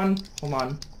 I got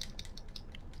my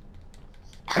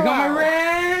Hello.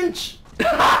 wrench.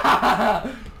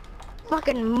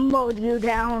 Fucking mowed you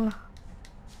down.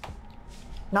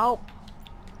 Nope.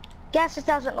 Guess it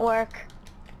doesn't work.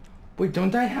 Wait,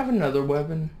 don't I have another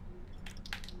weapon?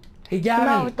 Hey, Gavin.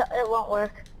 No, it won't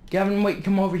work. Gavin, wait,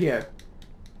 come over here.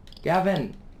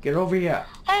 Gavin, get over here.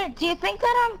 Hey, do you think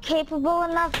that I'm capable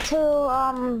enough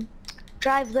to,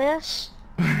 drive this?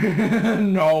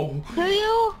 No. Do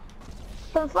you?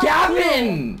 Then fuck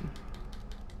Gavin! you.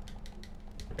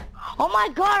 Oh my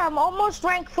god, I'm almost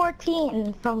rank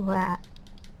 14 from that.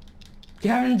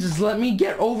 Gavin, just let me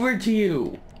get over to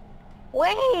you.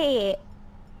 Wait.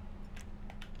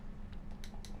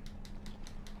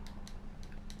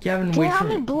 Gavin, Can you wait help for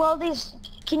me me. blow these?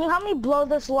 Can you help me blow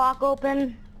this lock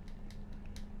open?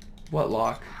 What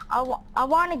lock? I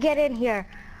want to get in here.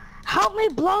 Help me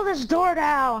blow this door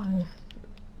down.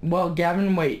 Well,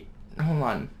 Gavin, wait. Hold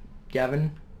on.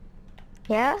 Gavin,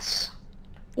 Yes?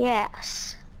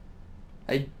 Yes.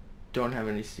 I don't have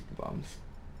any sticky bombs.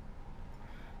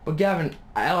 But Gavin,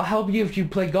 I'll help you if you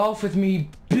play golf with me,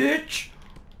 bitch!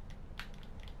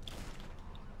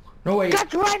 No, wait.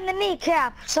 Got you right in the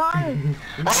kneecap, son.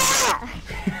 Ah!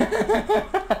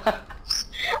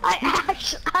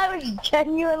 I was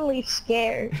genuinely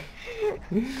scared.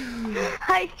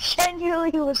 I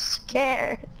genuinely was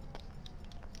scared.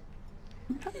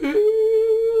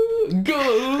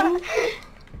 Go!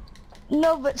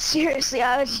 No, but seriously,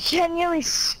 I was genuinely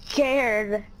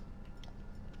scared.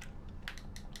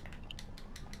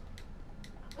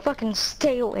 Fucking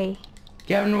stay away.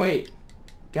 Gavin, wait.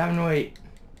 Gavin, wait.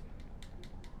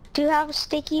 Do you have a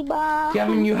sticky bomb?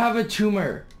 Gavin, you have a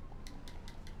tumor.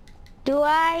 Do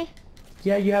I?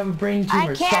 Yeah, you have a brain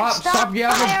tumor. I can't Stop, you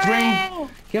have a brain... firing!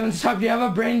 Gavin, stop, you have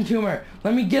a brain tumor.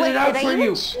 Let me get it out did I for even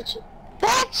you. shoot you?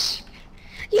 Bitch!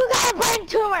 You got a brain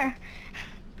tumor!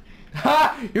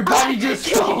 Ha! Your body just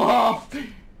fell off. No,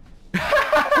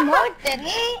 it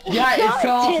didn't. Yeah, No, it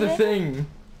fell off the didn't. thing.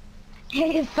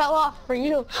 It fell off for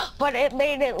you, but it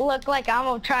made it look like I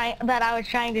was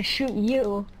trying to shoot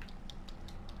you.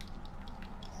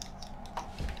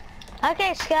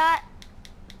 Okay, Scott.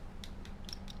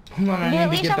 Hold on, Do you I at need to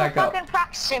least get have a back up. fucking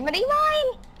proximity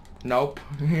mine? Nope.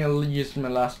 I used my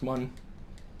last one.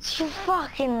 You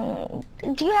fucking...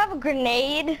 Do you have a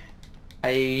grenade?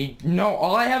 No,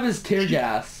 all I have is tear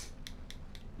gas.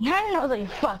 I know that you're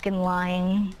fucking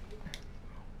lying.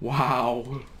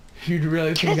 Wow. You'd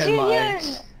really think Cause I'd you lie.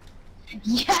 use...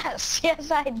 Yes,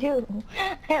 I do.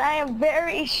 And I am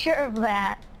very sure of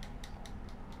that.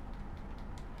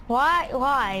 Why?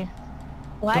 Why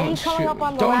are you coming up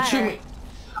on the Don't ladder? shoot me.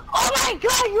 Oh my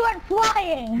god, you went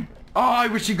flying! Oh, I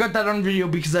wish you got that on video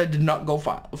because I did not go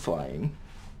flying.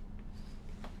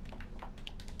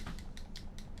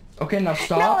 Okay, now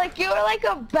stop. No, like you were like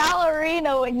a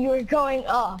ballerina when you were going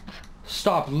up.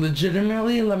 Stop.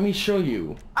 Legitimately, let me show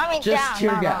you. I mean, Just down,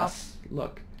 tear not gas.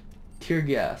 Look. Tear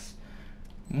gas.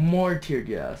 More tear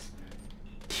gas.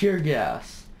 Tear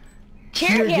gas. up.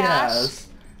 Tear gas?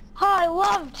 Oh, I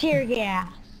love tear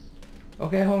gas.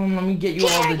 Okay, hold on. Let me get you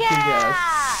all the tear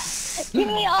gas. Give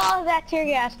me all of that tear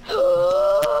gas.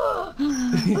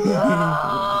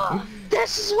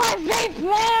 This is my vape,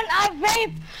 man. I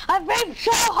vape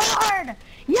so hard.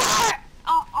 Yeah.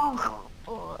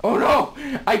 Oh no!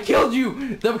 I killed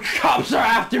you! The cops are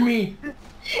after me!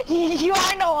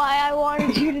 I know why I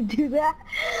wanted you to do that.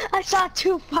 I saw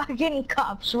 2 fucking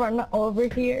cops run over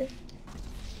here.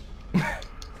 Vape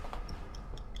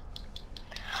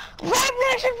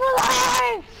Nation for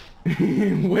life!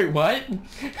 Wait, what?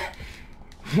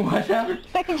 What happened?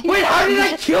 Wait, how did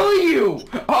I kill you?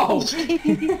 Oh!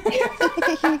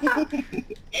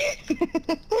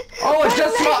 Oh, it's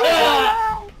just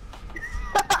my...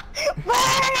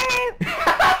 Vape!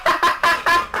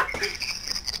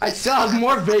 I still have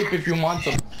more vape if you want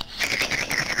some.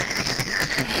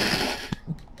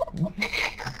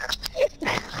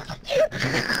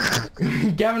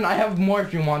 Gavin, I have more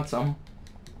if you want some.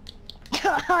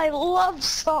 I love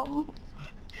some.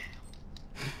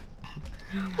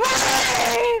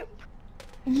 Vape!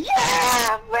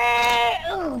 Yeah,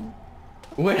 vape!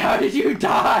 Wait, how did you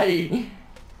die?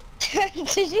 Did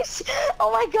you see?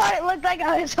 Oh my god, it looked like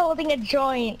I was holding a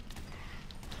joint.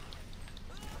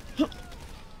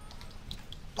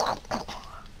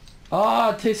 Oh,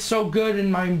 it tastes so good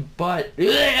in my butt.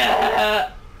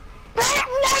 Ugh! Vape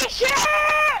Nation!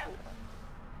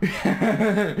 We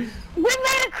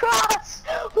made a cross!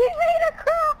 We made a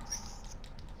cross!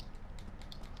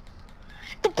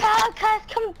 The power cards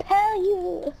compel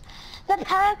you! The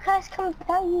power cards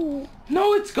compel you!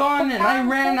 No, it's gone and I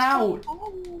ran out.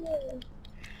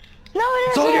 No, it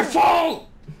It's isn't! all your fault!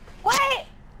 Wait!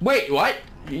 Wait, what?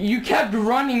 You kept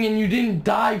running and you didn't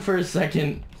die for a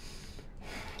second.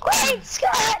 Wait,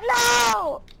 Scott,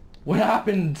 no! What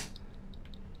happened?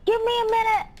 Give me a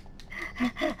minute!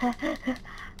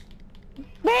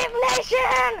 Vape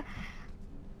Nation!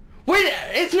 Wait,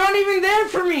 it's not even there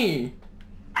for me!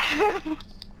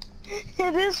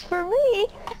 It is for me!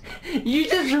 You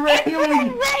just It's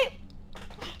randomly... vape!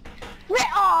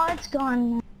 Oh, it's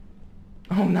gone now.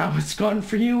 Oh, now it's gone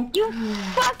for you? You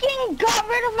fucking got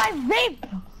rid of my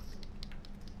vape!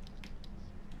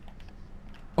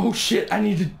 Oh shit, I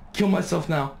need to kill myself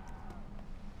now.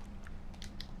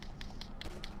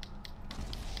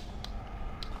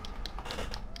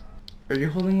 Are you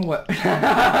holding a weapon?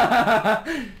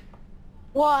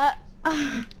 What?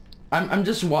 I'm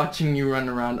just watching you run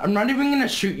around. I'm not even gonna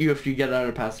shoot you if you get out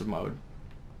of passive mode.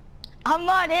 I'm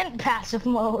not in passive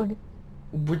mode.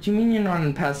 What do you mean you're not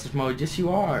in passive mode? Yes, you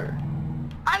are.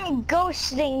 I'm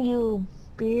ghosting you,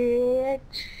 bitch.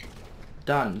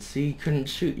 Done. See, couldn't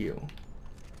shoot you.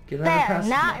 Get out of There, passive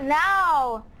mode.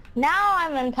 now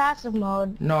I'm in passive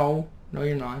mode. No,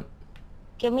 you're not.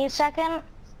 Give me a second.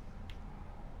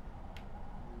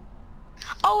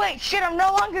 Oh wait, shit, I'm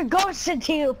no longer ghosted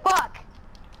to you, fuck.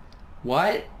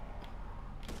 What?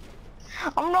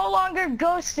 I'm no longer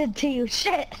ghosted to you,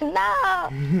 shit,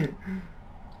 no.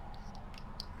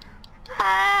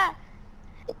 Ah,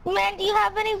 man, do you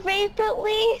have any vape at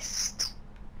least?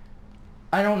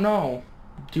 I don't know.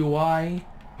 Do I?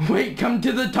 Wait, come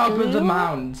to the top of the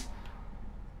mounds.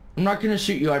 I'm not gonna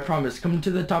shoot you, I promise. Come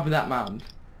to the top of that mound.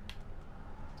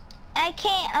 I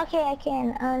can't. Okay, I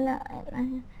can.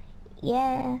 No.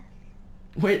 Yeah.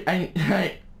 Wait,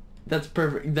 that's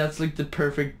perfect. That's like the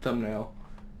perfect thumbnail.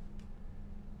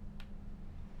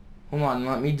 Hold on,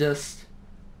 let me just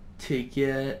take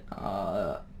it,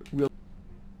 real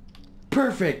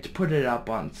perfect, put it up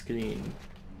on screen.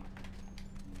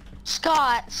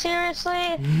 Scott,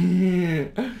 seriously?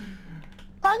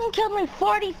 Fucking killed me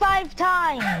 45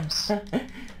 times!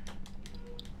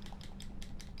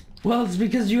 Well, it's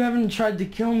because you haven't tried to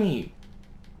kill me.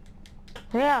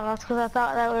 Yeah, that's because I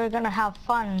thought that we were gonna have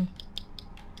fun.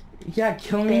 Yeah,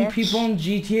 killing Bitch. people in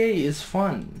GTA is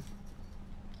fun.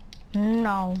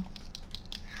 No.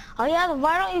 Oh yeah, then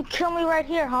why don't you kill me right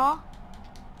here, huh?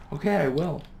 Okay, I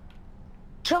will.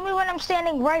 Kill me when I'm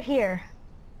standing right here.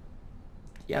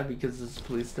 Yeah, because there's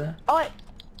police there. Oh wait,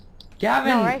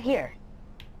 Gavin! no, right here.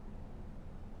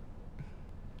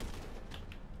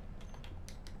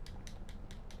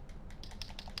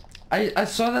 I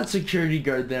saw that security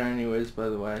guard there anyways, by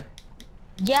the way.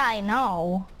 Yeah, I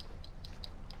know.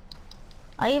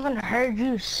 I even heard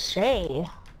you say.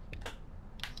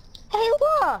 Hey,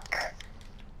 look!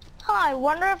 Huh, I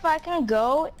wonder if I can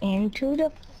go into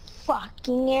the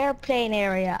fucking airplane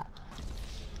area.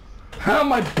 Ah,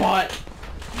 my butt!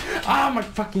 Ah, my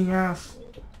fucking ass!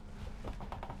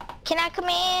 Can I come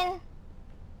in?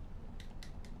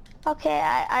 Okay,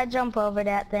 I jump over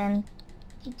that then.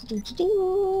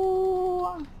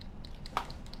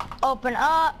 Open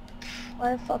up.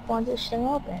 Why the fuck won't this thing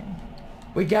open?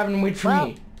 Wait, Gavin, wait for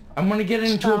me. I'm gonna get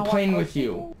into a plane with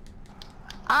you.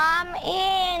 I'm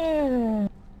in.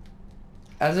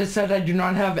 As I said, I do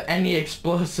not have any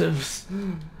explosives.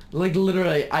 Like,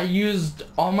 literally, I used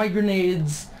all my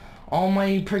grenades, all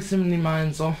my proximity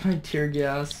mines, all my tear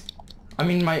gas. I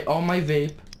mean, all my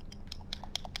vape.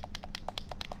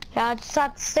 Yeah, I just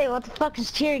have to say, what the fuck is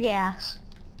tear gas?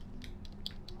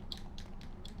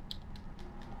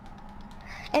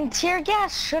 And tear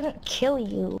gas shouldn't kill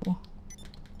you.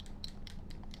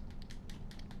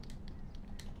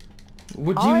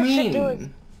 What do All you it should do is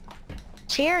mean?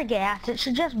 tear gas, it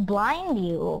should just blind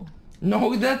you.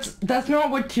 No, that's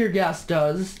not what tear gas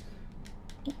does.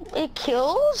 It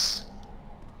kills?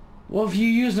 Well, if you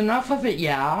use enough of it,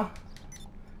 yeah.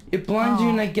 It blinds you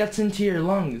and it gets into your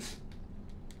lungs.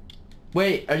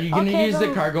 Wait, are you gonna use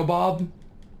the cargo bob?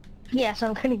 Yes,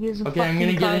 I'm gonna use the Okay, I'm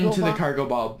gonna get into the cargo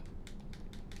bob.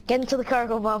 Get into the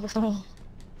cargo bob with me.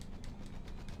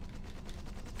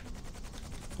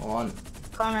 Hold on.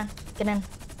 Come on, get in.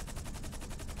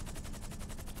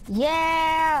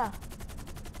 Yeah!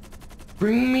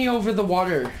 Bring me over the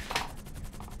water.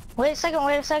 Wait a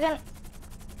second.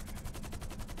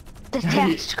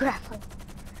 Detached grappling.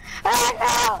 Oh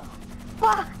no!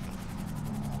 Fuck!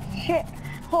 Shit.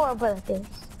 Horrible at this.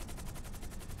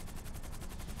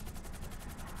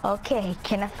 Okay,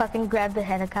 can I fucking grab the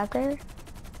helicopter?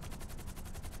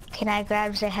 Can I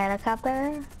grab the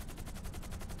helicopter?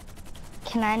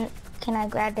 Can I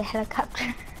grab the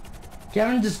helicopter?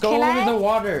 Gavin, just go over the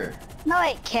water. No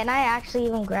wait, can I actually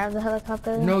even grab the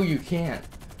helicopter? No, you can't.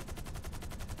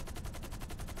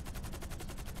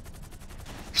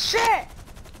 Shit!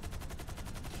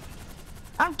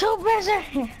 I'm too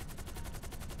busy!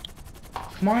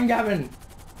 Come on, Gavin.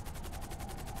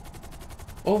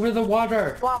 Over the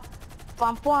water. Oh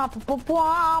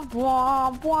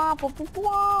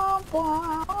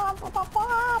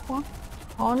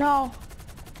no.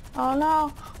 Oh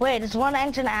no. Wait, is one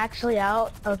engine actually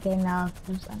out? Okay, now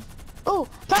there's one. Ooh,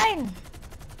 plane!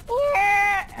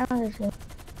 Yeah!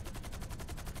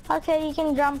 Okay, you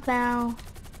can jump now.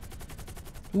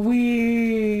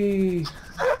 Wee.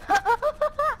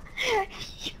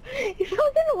 You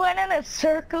fucking went in a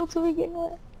circle to begin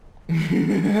with.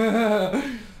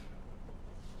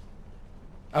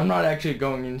 I'm not actually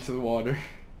going into the water.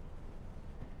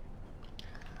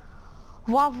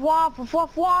 Womp womp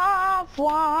womp womp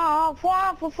womp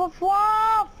womp womp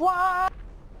womp womp.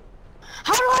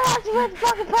 How do I activate the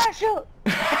fucking parachute?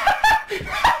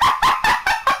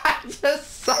 I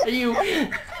just saw you.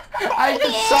 I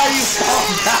just saw you fall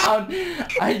down.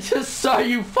 I just saw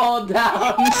you fall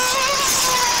down.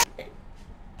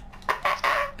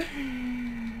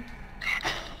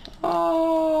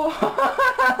 Oh,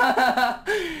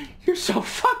 you're so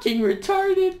fucking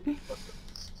retarded.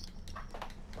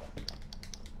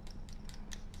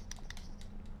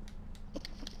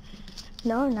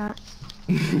 No, I'm not.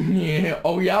 Yeah.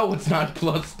 Oh yeah, it's not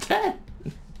plus 10.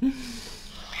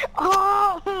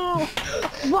 Oh,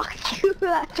 fuck you,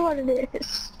 that's what it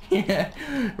is. Yeah.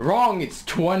 Wrong, it's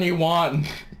 21.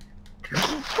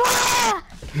 Fuck!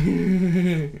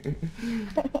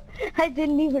 I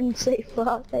didn't even say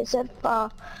fuck. I said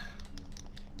fuck.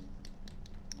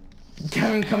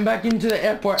 Gavin, come back into the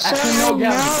airport. So Actually, no,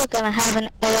 now Gavin. we're gonna have an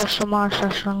ASMR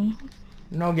session.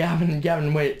 No,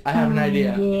 Gavin, wait. I have an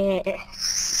idea.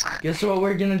 Yes. Guess what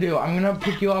we're gonna do? I'm gonna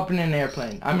pick you up in an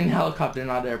airplane. I mean helicopter,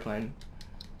 not airplane.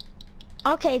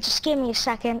 Okay, just give me a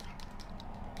second.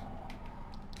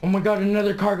 Oh my god,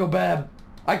 another cargo bab.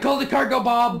 I called the cargo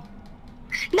Bob.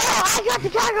 No, I got the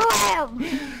cargo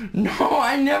web. No,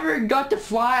 I never got to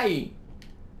fly.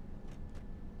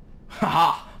 Ha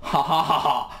ha ha ha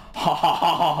ha ha ha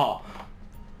ha ha.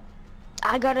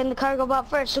 I got in the cargo bot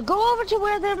first, so go over to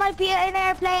where there might be an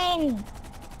airplane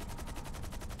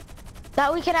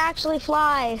that we can actually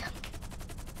fly,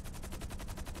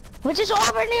 which is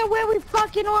over near where we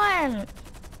fucking went.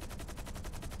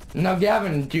 Now,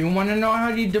 Gavin, do you want to know how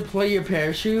you deploy your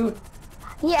parachute?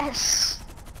 Yes.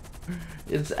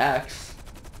 It's X.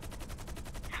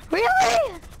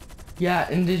 Really? Yeah,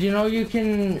 and did you know you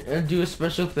can do a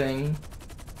special thing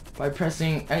by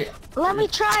pressing... Let me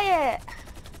try it.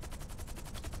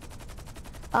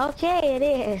 Okay, it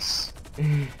is.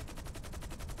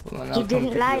 Hold on, I'll You come didn't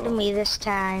pick lie you to up. me this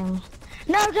time.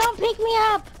 No, don't pick me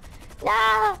up.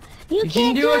 No, you You can't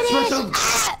can do a this. special-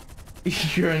 Ah!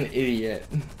 You're an idiot.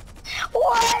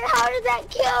 What? How did that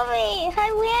kill me?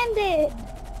 I landed.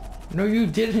 No, you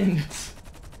didn't.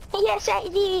 Yes, I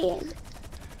did.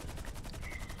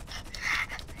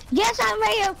 Yes, I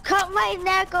may have cut my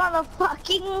neck on the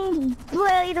fucking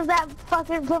blade of that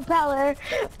fucking propeller,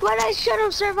 but I should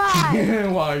have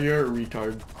survived. Wow, you're a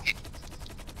retard.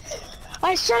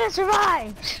 I should have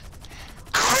survived.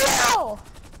 Oh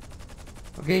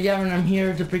Okay, Gavin, I'm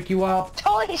here to pick you up.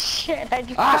 no! Holy shit! I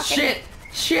just Ah, fucking... shit!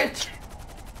 Shit!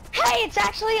 Hey, it's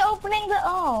actually opening the...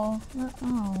 Oh.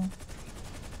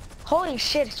 Holy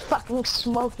shit, it's fucking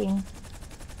smoking.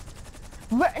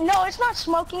 No, it's not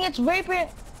smoking, it's vaping.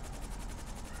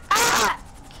 Ah!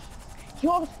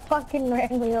 You fucking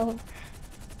ran me over.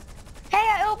 Hey,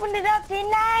 I opened it up,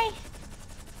 didn't I?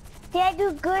 Did I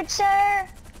do good, sir?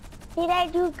 Did I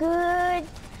do good?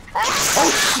 Ah!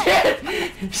 Oh,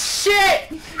 shit!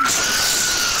 Shit!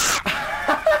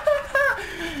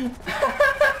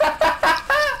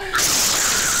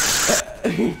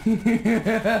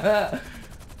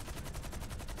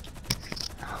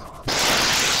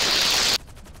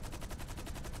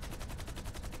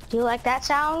 Do you like that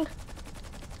sound?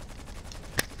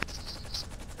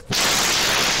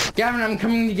 Gavin, I'm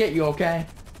coming to get you, okay?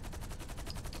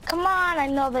 Come on, I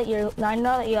know that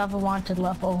you have a wanted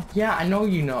level. Yeah, I know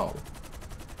you know.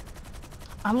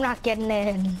 I'm not getting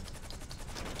in.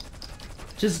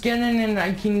 Just get in and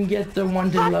I can get the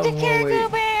wanted Fuck level the cargo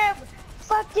away. bib!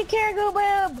 Fuck the cargo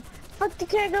bib! Fuck the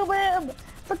cargo bib!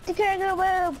 Fuck the cargo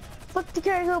bib! Fuck the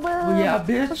cargo bib! Oh, yeah, Fuck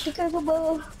the bitch. cargo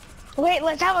bib! Wait,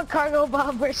 let's have a cargo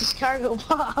bomb versus cargo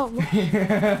bomb.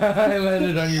 I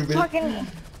landed on you, bitch. Fucking...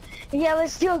 Yeah,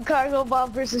 let's do a cargo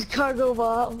bomb versus cargo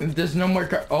bomb. There's no more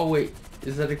oh, wait.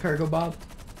 Is that a cargo Bob?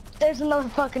 There's another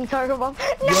fucking cargo bomb.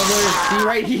 No! Yo, see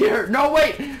right here. No,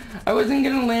 wait. I wasn't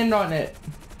gonna land on it.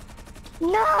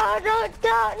 No,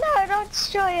 don't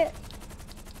destroy it.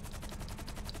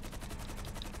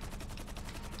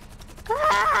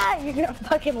 Ah, you're gonna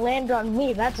fucking land on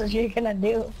me. That's what you're gonna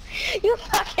do. You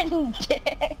fucking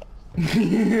dick.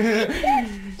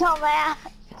 Dumbass.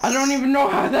 I don't even know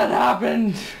how that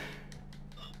happened.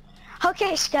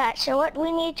 Okay, Scott, so what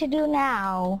we need to do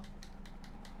now,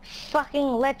 fucking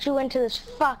let you into this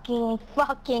fucking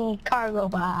cargo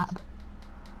bob.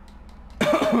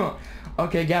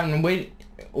 Okay, Gavin,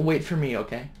 wait for me,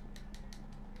 okay?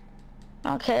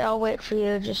 Okay, I'll wait for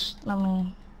you, just let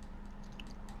me...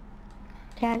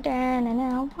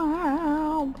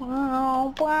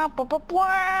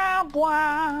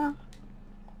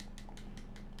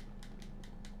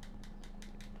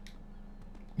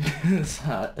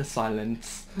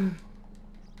 Silence.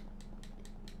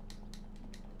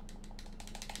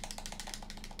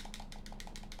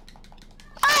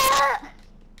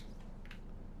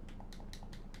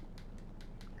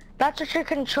 That's what your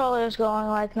controller is going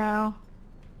like now.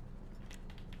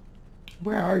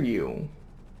 Where are you?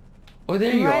 Oh,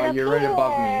 there you are. up You're right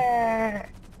above me. here.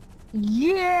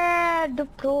 Yeah,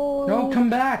 deploy. No, come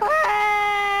back.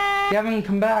 Ah, Gavin,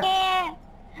 come back.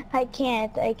 I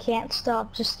can't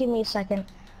stop. Just give me a second.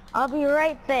 I'll be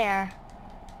right there.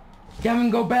 Gavin,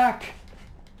 go back.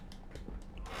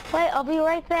 Wait, I'll be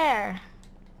right there.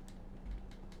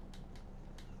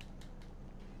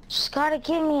 Just gotta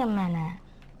give me a minute.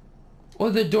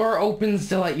 Well, the door opens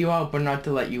to let you out, but not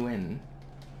to let you in.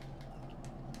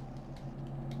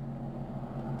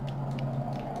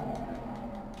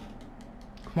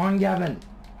 Come on, Gavin.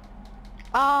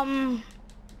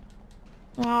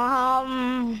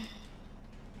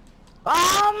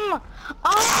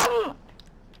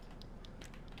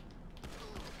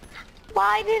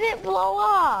 Why did it blow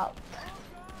up?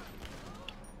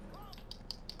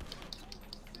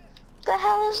 The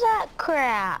hell is that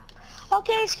crap?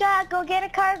 Okay, Scott, go get a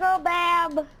cargo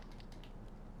bab.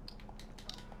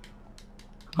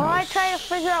 Oh, I try to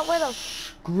figure out where the...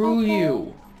 Screw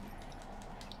you.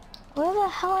 Where the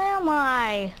hell am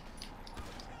I?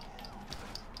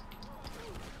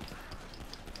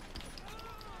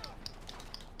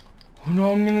 Oh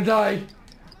no, I'm gonna die.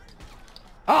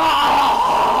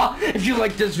 Ah! If you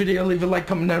like this video, leave a like,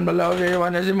 comment down below. If you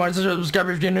want to see more, subscribe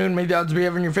if you're new, and make the odds be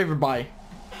ever in your favor. Bye.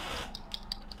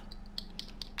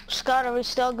 Scott, are we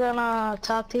still gonna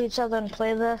talk to each other and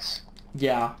play this?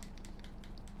 Yeah.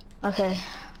 Okay.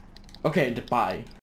 Okay, bye.